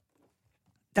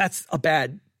 That's a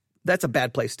bad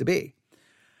place to be.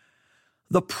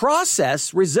 The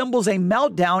process resembles a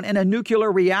meltdown in a nuclear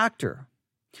reactor.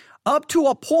 Up to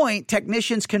a point,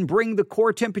 technicians can bring the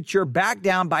core temperature back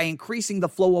down by increasing the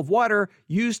flow of water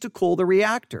used to cool the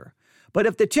reactor. But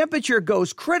if the temperature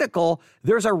goes critical,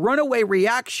 there's a runaway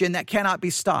reaction that cannot be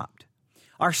stopped.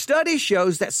 Our study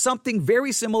shows that something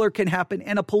very similar can happen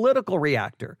in a political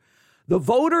reactor. The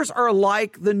voters are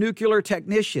like the nuclear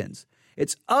technicians.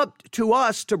 It's up to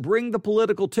us to bring the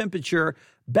political temperature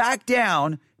back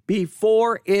down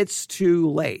before it's too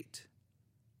late.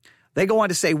 They go on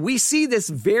to say, we see this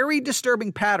very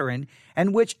disturbing pattern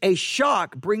in which a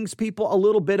shock brings people a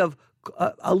little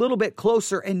bit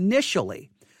closer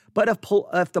initially. But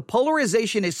if the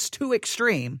polarization is too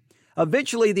extreme,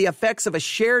 eventually the effects of a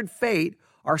shared fate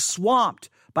are swamped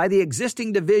by the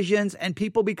existing divisions and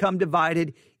people become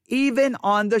divided even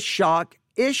on the shock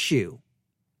issue.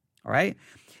 All right?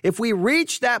 If we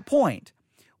reach that point,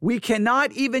 we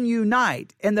cannot even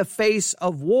unite in the face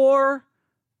of war.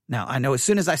 Now, I know as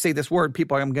soon as I say this word,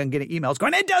 people are going to get emails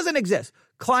going, it doesn't exist.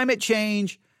 Climate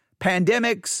change,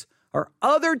 pandemics, or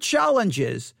other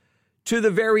challenges to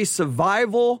the very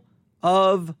survival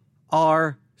of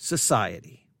our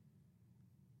society.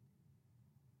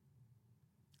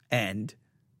 And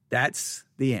that's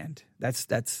the end. That's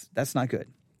not good.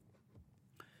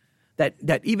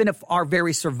 That even if our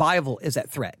very survival is at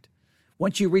threat,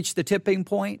 once you reach the tipping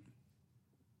point,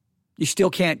 you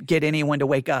still can't get anyone to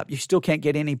wake up. You still can't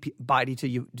get anybody to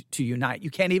unite.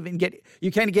 You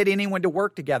can't get anyone to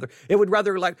work together. I would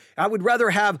rather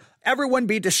have everyone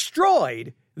be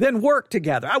destroyed than work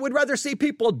together. I would rather see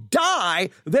people die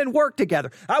than work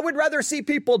together. I would rather see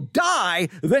people die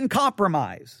than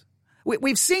compromise.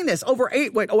 We've seen this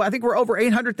I think we're over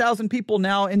 800,000 people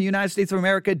now in the United States of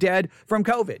America dead from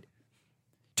COVID.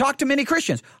 Talk to many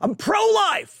Christians. I'm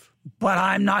pro-life, but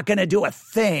I'm not going to do a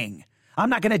thing. I'm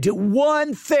not going to do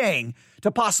one thing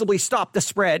to possibly stop the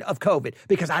spread of COVID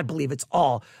because I believe it's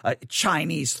all a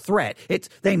Chinese threat.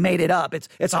 They made it up.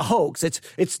 It's a hoax.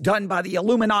 It's done by the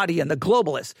Illuminati and the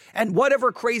globalists and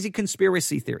whatever crazy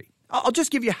conspiracy theory. I'll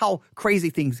just give you how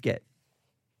crazy things get.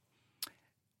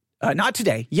 Not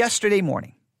today, yesterday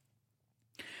morning.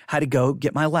 Had to go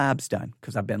get my labs done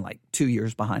because I've been like 2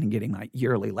 years behind in getting my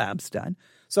yearly labs done.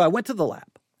 So I went to the lab.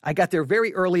 I got there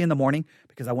very early in the morning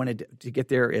because I wanted to get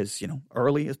there as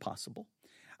early as possible.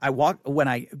 When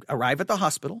I arrive at the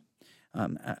hospital,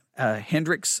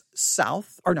 Hendricks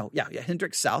South,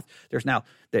 Hendricks South. There's now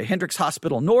the Hendricks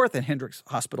Hospital North and Hendricks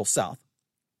Hospital South.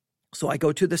 So I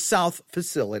go to the South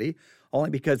facility only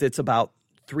because it's about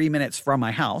 3 minutes from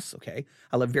my house. Okay,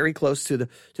 I live very close to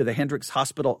the Hendricks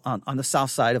Hospital on the south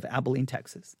side of Abilene,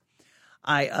 Texas.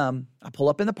 I pull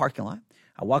up in the parking lot.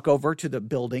 I walk over to the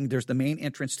building. There's the main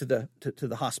entrance to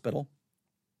the hospital,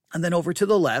 and then over to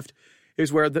the left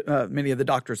is where many of the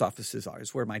doctor's offices are.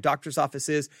 Is where my doctor's office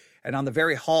is, and on the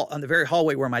very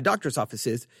hallway where my doctor's office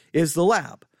is the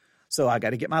lab. So I got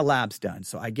to get my labs done.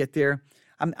 So I get there.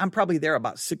 I'm probably there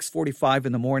about 6:45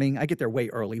 in the morning. I get there way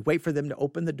early. Wait for them to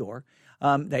open the door.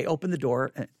 They open the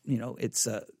door. It's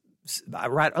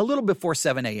right a little before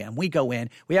 7 a.m. We go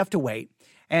in. We have to wait,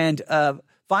 and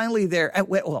finally there.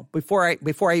 Well, before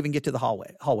I even get to the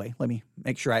hallway, let me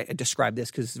make sure I describe this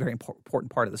because it's a very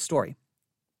important part of the story.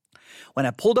 When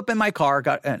I pulled up in my car,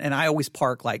 and I always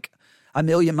park like a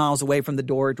million miles away from the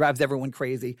door. It drives everyone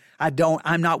crazy.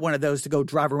 I'm not one of those to go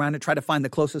drive around and try to find the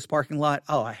closest parking lot.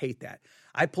 Oh, I hate that.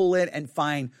 I pull in and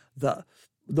find the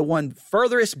one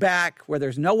furthest back where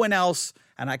there's no one else,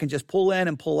 and I can just pull in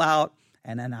and pull out,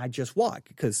 and then I just walk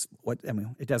because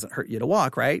it doesn't hurt you to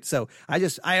walk, right? So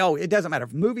it doesn't matter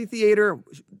if movie theater,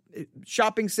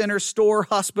 shopping center, store,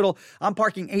 hospital, I'm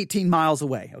parking 18 miles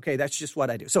away. Okay, that's just what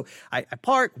I do. So I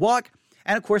park, walk,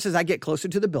 and of course, as I get closer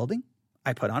to the building,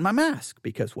 I put on my mask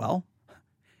because,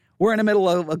 we're in the middle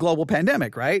of a global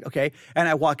pandemic, right? Okay. And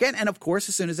I walk in, and of course,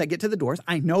 as soon as I get to the doors,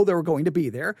 I know they were going to be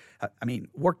there.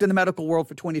 Worked in the medical world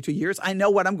for 22 years. I know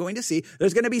what I'm going to see.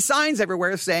 There's going to be signs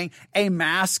everywhere saying a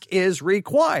mask is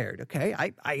required. Okay.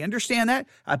 I understand that.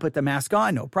 I put the mask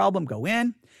on, no problem, go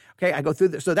in. Okay, I go through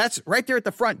this. So that's right there at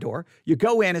the front door. You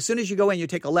go in. As soon as you go in, you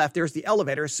take a left. There's the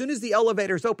elevator. As soon as the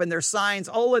elevator's open, there's signs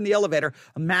all in the elevator.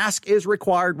 A mask is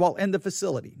required while in the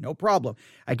facility. No problem.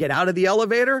 I get out of the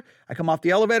elevator. I come off the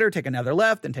elevator, take another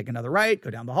left, then take another right, go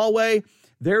down the hallway.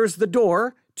 There's the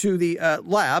door to the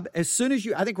lab. As soon as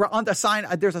I think we're on the sign,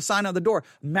 there's a sign on the door.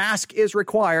 Mask is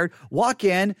required. Walk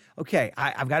in. Okay,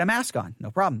 I've got a mask on. No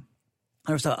problem.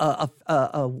 There's a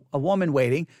woman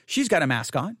waiting. She's got a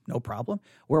mask on. No problem.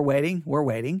 We're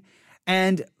waiting.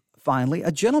 And finally,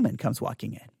 a gentleman comes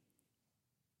walking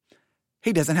in.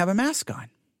 He doesn't have a mask on.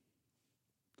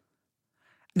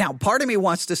 Now, part of me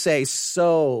wants to say,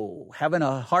 so having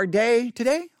a hard day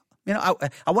today? You know,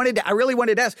 I really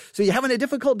wanted to ask, so you having a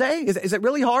difficult day? Is it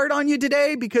really hard on you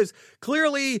today? Because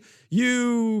clearly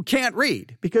you can't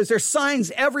read because there's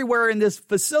signs everywhere in this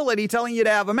facility telling you to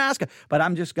have a mask on. But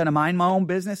I'm just going to mind my own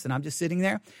business and I'm just sitting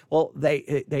there. Well,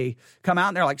 they come out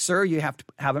and they're like, sir, you have to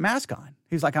have a mask on.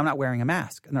 He's like, I'm not wearing a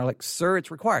mask. And they're like, sir,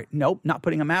 it's required. Nope, not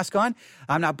putting a mask on.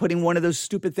 I'm not putting one of those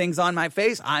stupid things on my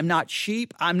face. I'm not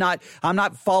sheep. I'm not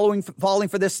falling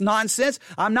for this nonsense.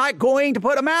 I'm not going to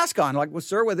put a mask on. Like, well,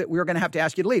 sir, we're going to have to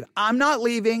ask you to leave. I'm not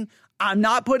leaving. I'm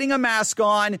not putting a mask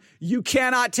on. You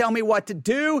cannot tell me what to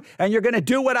do, and you're going to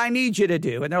do what I need you to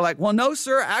do. And they're like, well, no,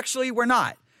 sir, actually, we're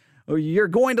not. You're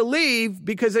going to leave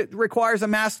because it requires a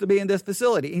mask to be in this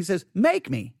facility. He says, make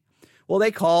me. Well,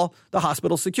 they call the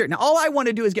hospital security. Now, all I want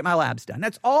to do is get my labs done.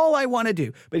 That's all I want to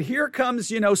do. But here comes,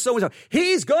 so-and-so.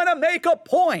 He's going to make a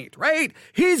point, right?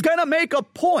 He's going to make a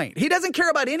point. He doesn't care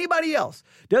about anybody else.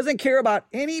 Doesn't care about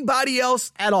anybody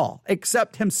else at all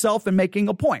except himself and making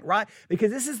a point, right? Because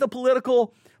this is the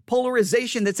political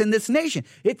polarization that's in this nation.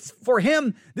 It's for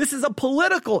him, this is a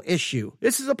political issue.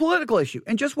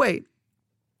 And just wait.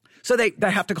 So they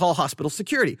have to call hospital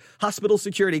security. Hospital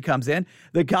security comes in.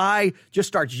 The guy just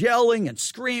starts yelling and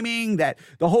screaming that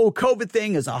the whole COVID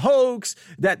thing is a hoax,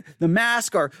 that the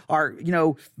masks are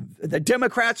the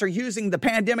Democrats are using the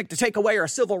pandemic to take away our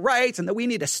civil rights and that we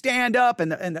need to stand up.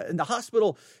 And the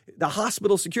hospital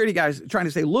security guy is trying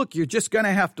to say, look, you're just going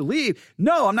to have to leave.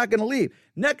 No, I'm not going to leave.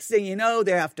 Next thing you know,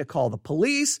 they have to call the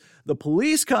police. The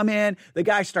police come in. The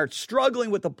guy starts struggling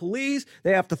with the police.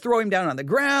 They have to throw him down on the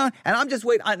ground. And I'm just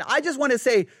waiting. I just want to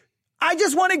say, I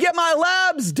just want to get my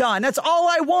labs done. That's all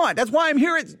I want. That's why I'm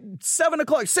here at 7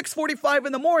 o'clock, 6:45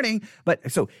 in the morning.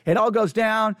 But so it all goes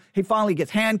down. He finally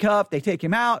gets handcuffed. They take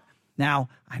him out. Now,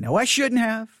 I know I shouldn't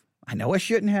have.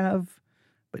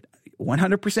 But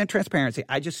 100% transparency.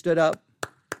 I just stood up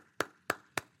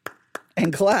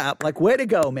and clap, like, way to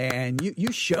go, man.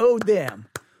 You showed them.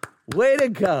 Way to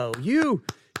go. You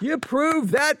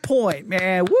proved that point,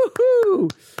 man. Woohoo.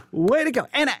 Way to go.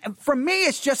 And for me,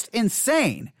 it's just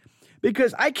insane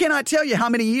because I cannot tell you how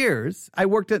many years I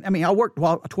worked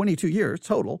 22 years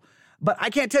total, but I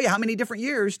can't tell you how many different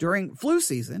years during flu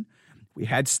season we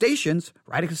had stations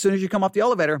right as soon as you come off the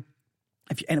elevator.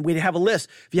 And we'd have a list.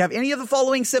 If you have any of the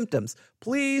following symptoms,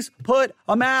 please put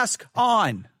a mask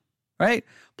on, right?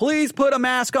 Please put a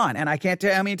mask on. And I can't tell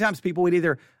you how many times people would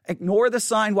either ignore the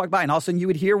sign, walk by, and all of a sudden you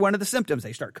would hear one of the symptoms.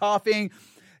 They start coughing.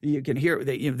 You can hear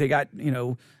they got,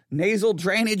 nasal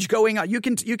drainage going on. You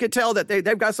can tell that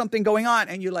they've got something going on,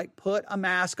 and you put a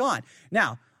mask on.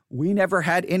 Now, we never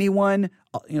had anyone,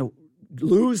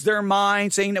 lose their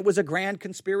mind saying it was a grand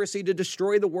conspiracy to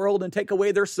destroy the world and take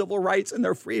away their civil rights and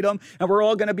their freedom. And we're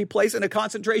all going to be placed in a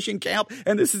concentration camp.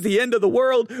 And this is the end of the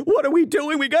world. What are we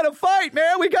doing? We got to fight,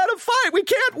 man. We got to fight. We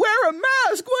can't wear a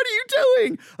mask. What are you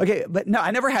doing? Okay. But no,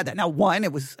 I never had that. Now, one,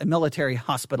 it was a military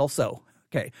hospital. So,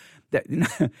 okay.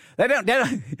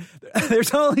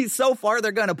 There's only so far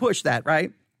they're going to push that,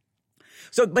 right?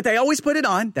 So, but they always put it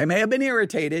on. They may have been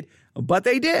irritated, but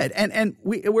they did. And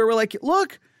we were like,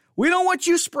 look, we don't want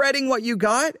you spreading what you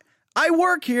got. I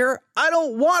work here. I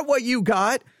don't want what you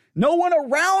got. No one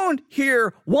around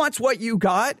here wants what you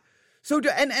got. So,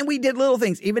 and we did little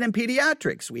things. Even in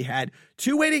pediatrics, we had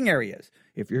 2 waiting areas.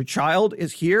 If your child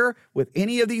is here with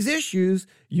any of these issues,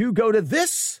 you go to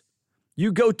this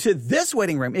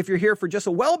waiting room. If you're here for just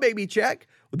a well baby check,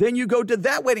 then you go to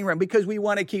that waiting room because we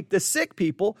want to keep the sick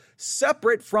people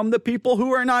separate from the people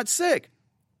who are not sick.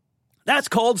 That's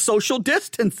called social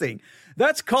distancing.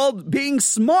 That's called being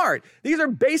smart. These are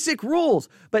basic rules.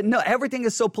 But no, everything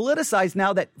is so politicized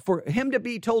now that for him to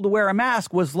be told to wear a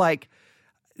mask was like,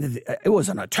 it was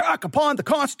an attack upon the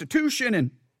Constitution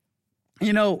and,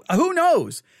 who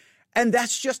knows? And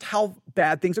that's just how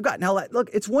bad things have gotten. Now, look,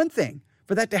 it's one thing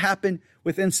for that to happen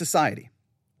within society.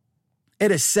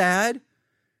 It is sad.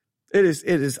 It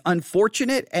is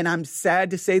unfortunate. And I'm sad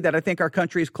to say that I think our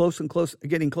country is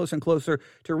getting closer and closer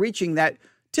to reaching that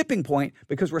tipping point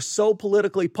because we're so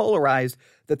politically polarized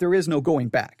that there is no going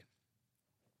back.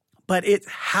 But it's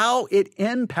how it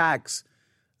impacts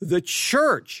the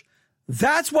church.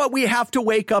 That's what we have to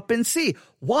wake up and see.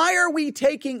 Why are we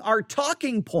taking our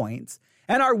talking points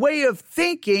and our way of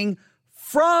thinking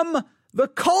from the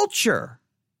culture?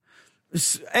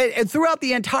 And throughout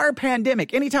the entire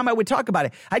pandemic, anytime I would talk about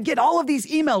it, I'd get all of these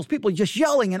emails, people just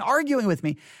yelling and arguing with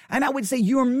me. And I would say,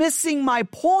 you're missing my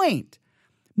point.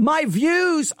 My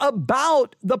views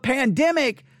about the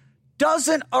pandemic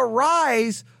doesn't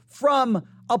arise from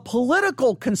a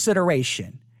political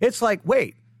consideration. It's like,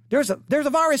 wait, there's a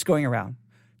virus going around.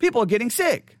 People are getting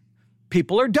sick.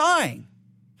 People are dying.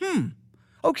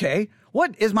 Okay,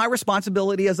 what is my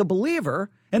responsibility as a believer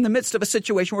in the midst of a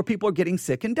situation where people are getting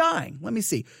sick and dying? Let me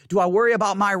see. Do I worry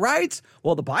about my rights?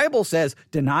 Well, the Bible says,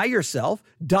 deny yourself,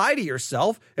 die to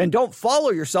yourself, and don't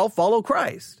follow yourself, follow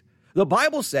Christ. The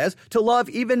Bible says to love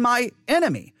even my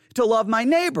enemy, to love my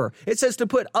neighbor. It says to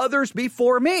put others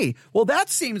before me. Well, that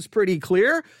seems pretty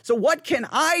clear. So what can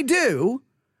I do?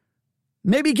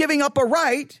 Maybe giving up a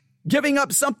right, giving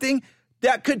up something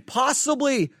that could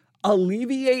possibly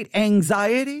alleviate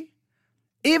anxiety.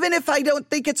 Even if I don't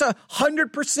think it's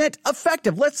 100%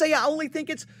 effective. Let's say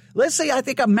I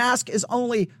think a mask is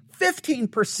only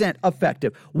 15%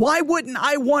 effective. Why wouldn't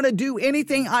I want to do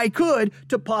anything I could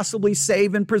to possibly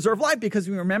save and preserve life? Because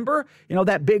you remember,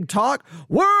 that big talk,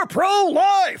 we're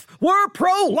pro-life, we're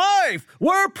pro-life,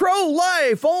 we're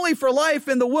pro-life, only for life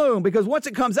in the womb. Because once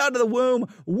it comes out of the womb,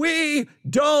 we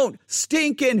don't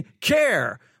stinking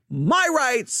care. My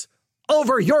rights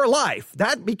over your life.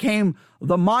 That became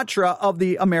the mantra of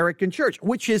the American church,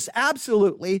 which is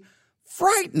absolutely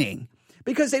frightening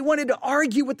because they wanted to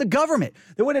argue with the government.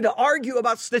 They wanted to argue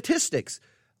about statistics.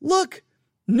 Look,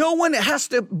 no one has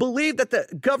to believe that the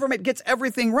government gets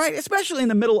everything right, especially in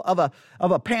the middle of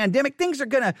a pandemic.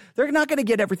 They're not going to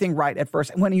get everything right at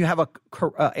first. When you have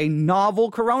a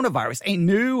novel coronavirus, a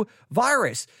new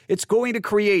virus, it's going to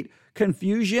create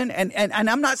confusion. And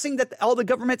I'm not saying that all the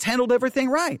governments handled everything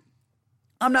right.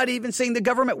 I'm not even saying the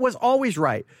government was always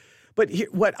right. But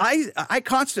what I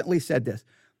constantly said this.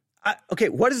 Okay,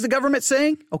 what is the government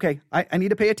saying? Okay, I need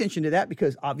to pay attention to that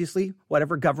because obviously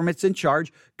whatever government's in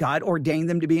charge, God ordained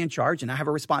them to be in charge, and I have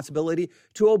a responsibility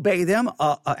to obey them.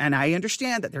 And I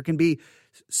understand that there can be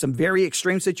some very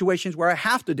extreme situations where I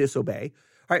have to disobey.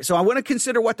 All right, so I want to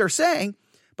consider what they're saying,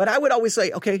 but I would always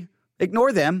say, okay,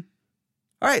 ignore them.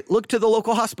 All right, look to the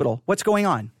local hospital. What's going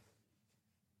on?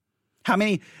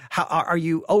 Are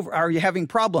you having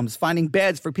problems finding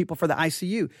beds for people for the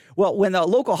ICU? Well, when the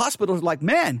local hospital is like,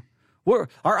 man,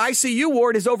 our ICU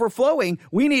ward is overflowing.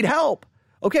 We need help.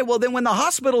 Okay, well, then when the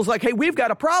hospital's like, hey, we've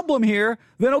got a problem here,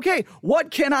 then okay,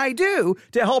 what can I do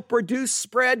to help reduce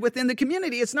spread within the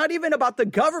community? It's not even about the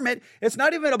government. It's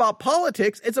not even about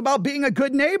politics. It's about being a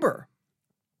good neighbor.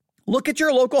 Look at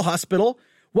your local hospital.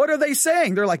 What are they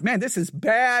saying? They're like, man, this is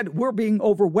bad. We're being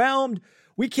overwhelmed.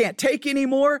 We can't take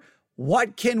anymore.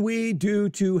 What can we do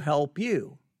to help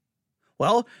you?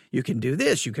 Well, you can do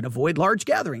this. You can avoid large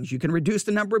gatherings. You can reduce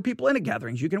the number of people in a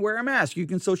gatherings. You can wear a mask. You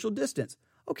can social distance.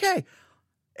 Okay.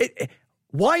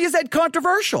 Why is that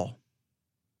controversial?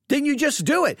 Then you just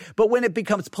do it. But when it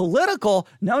becomes political,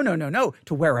 no.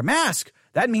 To wear a mask,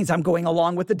 that means I'm going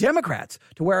along with the Democrats.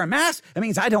 To wear a mask, that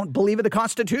means I don't believe in the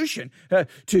Constitution.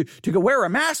 To go wear a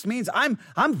mask means I'm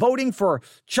voting for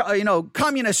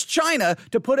communist China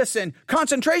to put us in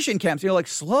concentration camps. You're like,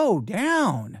 slow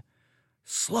down.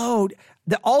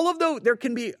 There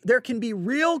can be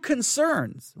real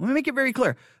concerns. Let me make it very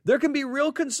clear. There can be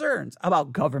real concerns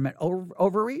about government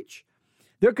overreach.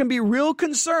 There can be real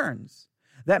concerns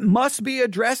that must be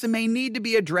addressed and may need to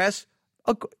be addressed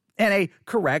in a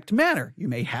correct manner. You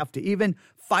may have to even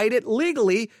fight it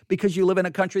legally because you live in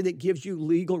a country that gives you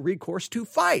legal recourse to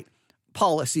fight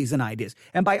policies and ideas.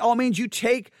 And by all means, you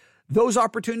take those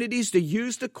opportunities to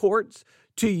use the courts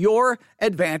to your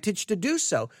advantage to do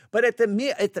so. But at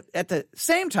the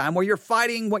same time, where you're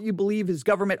fighting what you believe is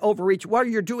government overreach, while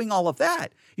you're doing all of that,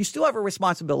 you still have a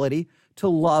responsibility to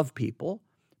love people,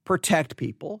 protect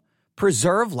people,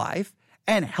 preserve life,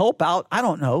 and help out,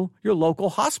 your local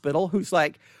hospital who's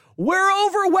like, we're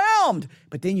overwhelmed.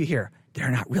 But then you hear,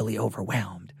 they're not really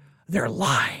overwhelmed. They're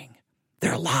lying.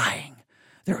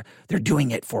 They're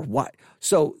doing it for what?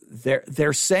 So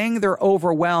they're saying they're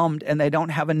overwhelmed and they don't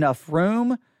have enough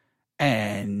room.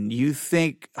 And you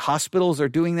think hospitals are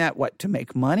doing that, to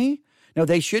make money? No,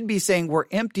 they should be saying we're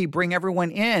empty, bring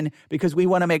everyone in because we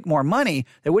want to make more money.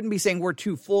 They wouldn't be saying we're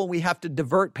too full, we have to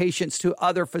divert patients to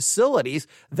other facilities.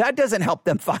 That doesn't help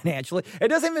them financially. It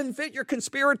doesn't even fit your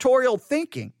conspiratorial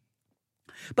thinking.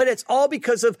 But it's all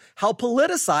because of how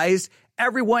politicized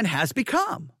everyone has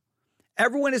become.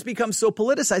 Everyone has become so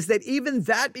politicized that even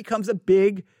that becomes a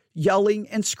big yelling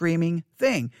and screaming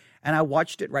thing. And I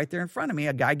watched it right there in front of me,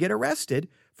 a guy get arrested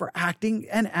for acting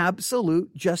an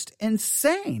absolute just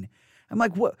insane. I'm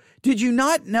like, what? Did you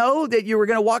not know that you were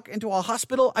going to walk into a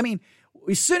hospital? I mean,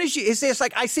 as soon as it's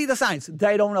like, I see the signs.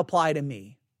 They don't apply to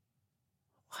me.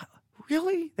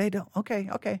 Really? They don't? Okay.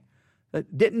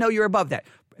 Didn't know you're above that.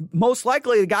 Most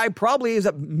likely the guy probably is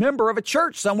a member of a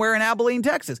church somewhere in Abilene,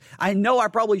 Texas. I know I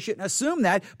probably shouldn't assume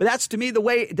that, but that's to me the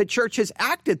way the church has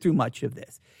acted through much of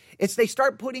this. It's they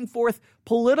start putting forth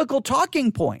political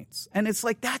talking points. And it's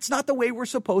like, that's not the way we're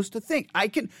supposed to think.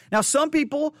 Now some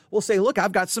people will say, look,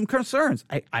 I've got some concerns.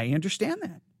 I understand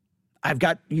that.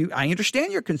 I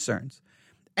understand your concerns.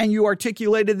 And you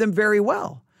articulated them very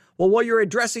well. Well, while you're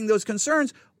addressing those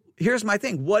concerns, here's my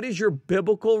thing. What is your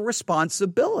biblical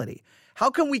responsibility? How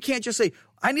come we can't just say,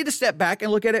 I need to step back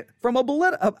and look at it from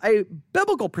a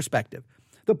biblical perspective?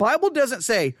 The Bible doesn't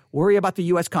say, worry about the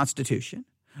U.S. Constitution.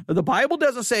 The Bible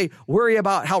doesn't say, worry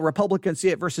about how Republicans see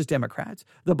it versus Democrats.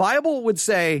 The Bible would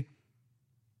say,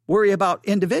 worry about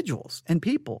individuals and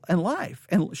people and life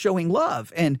and showing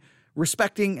love and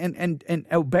respecting and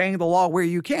obeying the law where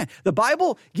you can. The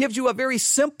Bible gives you a very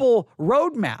simple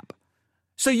roadmap.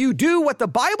 So you do what the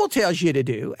Bible tells you to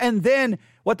do, and then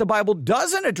what the Bible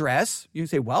doesn't address, you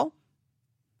say, well,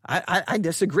 I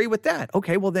disagree with that.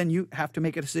 Okay, well, then you have to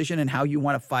make a decision in how you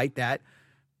want to fight that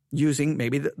using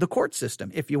maybe the court system,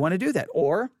 if you want to do that,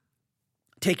 or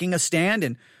taking a stand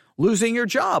and losing your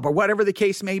job or whatever the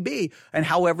case may be, and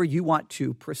however you want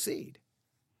to proceed.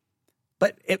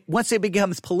 But once it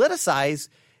becomes politicized,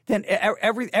 then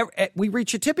we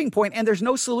reach a tipping point and there's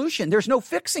no solution. There's no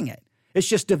fixing it. It's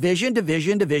just division,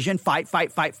 fight, division,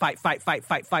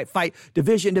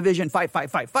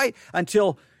 fight,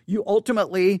 until you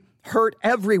ultimately hurt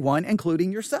everyone,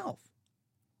 including yourself.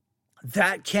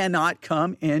 That cannot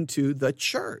come into the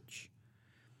church.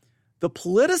 The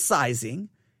politicizing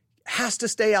has to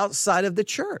stay outside of the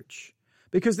church,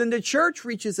 because then the church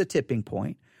reaches a tipping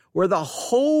point where the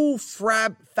whole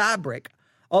fabric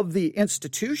of the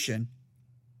institution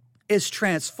is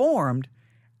transformed,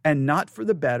 and not for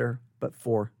the better, but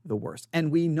for the worse.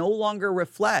 And we no longer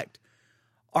reflect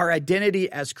our identity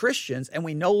as Christians, and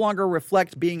we no longer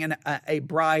reflect being a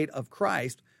bride of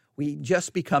Christ. We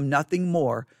just become nothing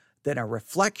more than a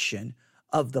reflection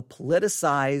of the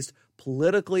politicized,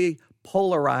 politically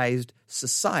polarized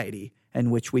society in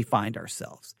which we find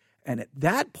ourselves. And at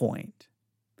that point,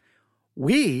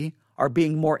 we are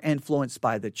being more influenced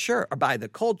by the church or by the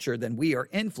culture than we are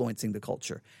influencing the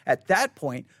culture. At that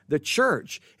point, the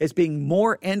church is being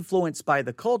more influenced by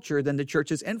the culture than the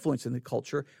church is influencing the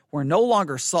culture. We're no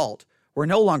longer salt. We're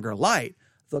no longer light.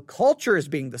 The culture is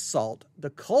being the salt. The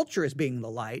culture is being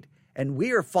the light, and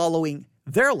we are following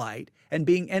their light and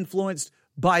being influenced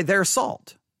by their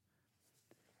salt.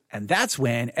 And that's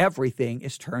when everything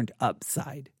is turned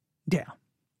upside down.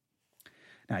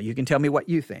 Now, you can tell me what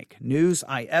you think.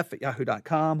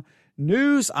 newsif@yahoo.com.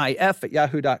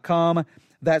 newsif@yahoo.com.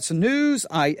 That's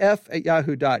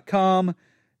newsif@yahoo.com.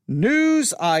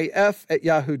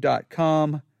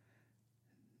 newsif@yahoo.com.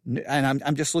 And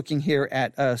I'm just looking here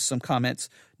at some comments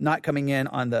not coming in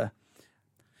on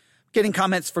getting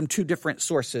comments from two different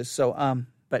sources. So,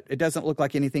 but it doesn't look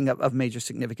like anything of major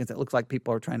significance. It looks like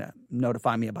people are trying to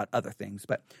notify me about other things.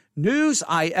 But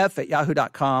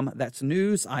newsif@yahoo.com. That's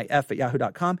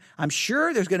newsif@yahoo.com. I'm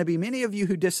sure there's going to be many of you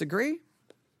who disagree.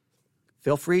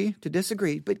 Feel free to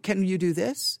disagree. But can you do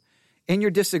this in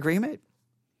your disagreement?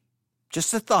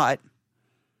 Just a thought.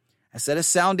 Instead of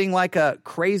sounding like a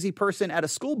crazy person at a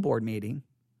school board meeting,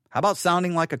 how about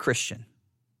sounding like a Christian?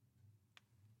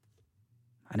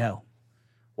 I know.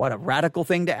 What a radical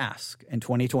thing to ask in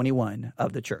 2021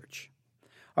 of the church.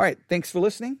 All right. Thanks for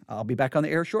listening. I'll be back on the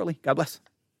air shortly. God bless.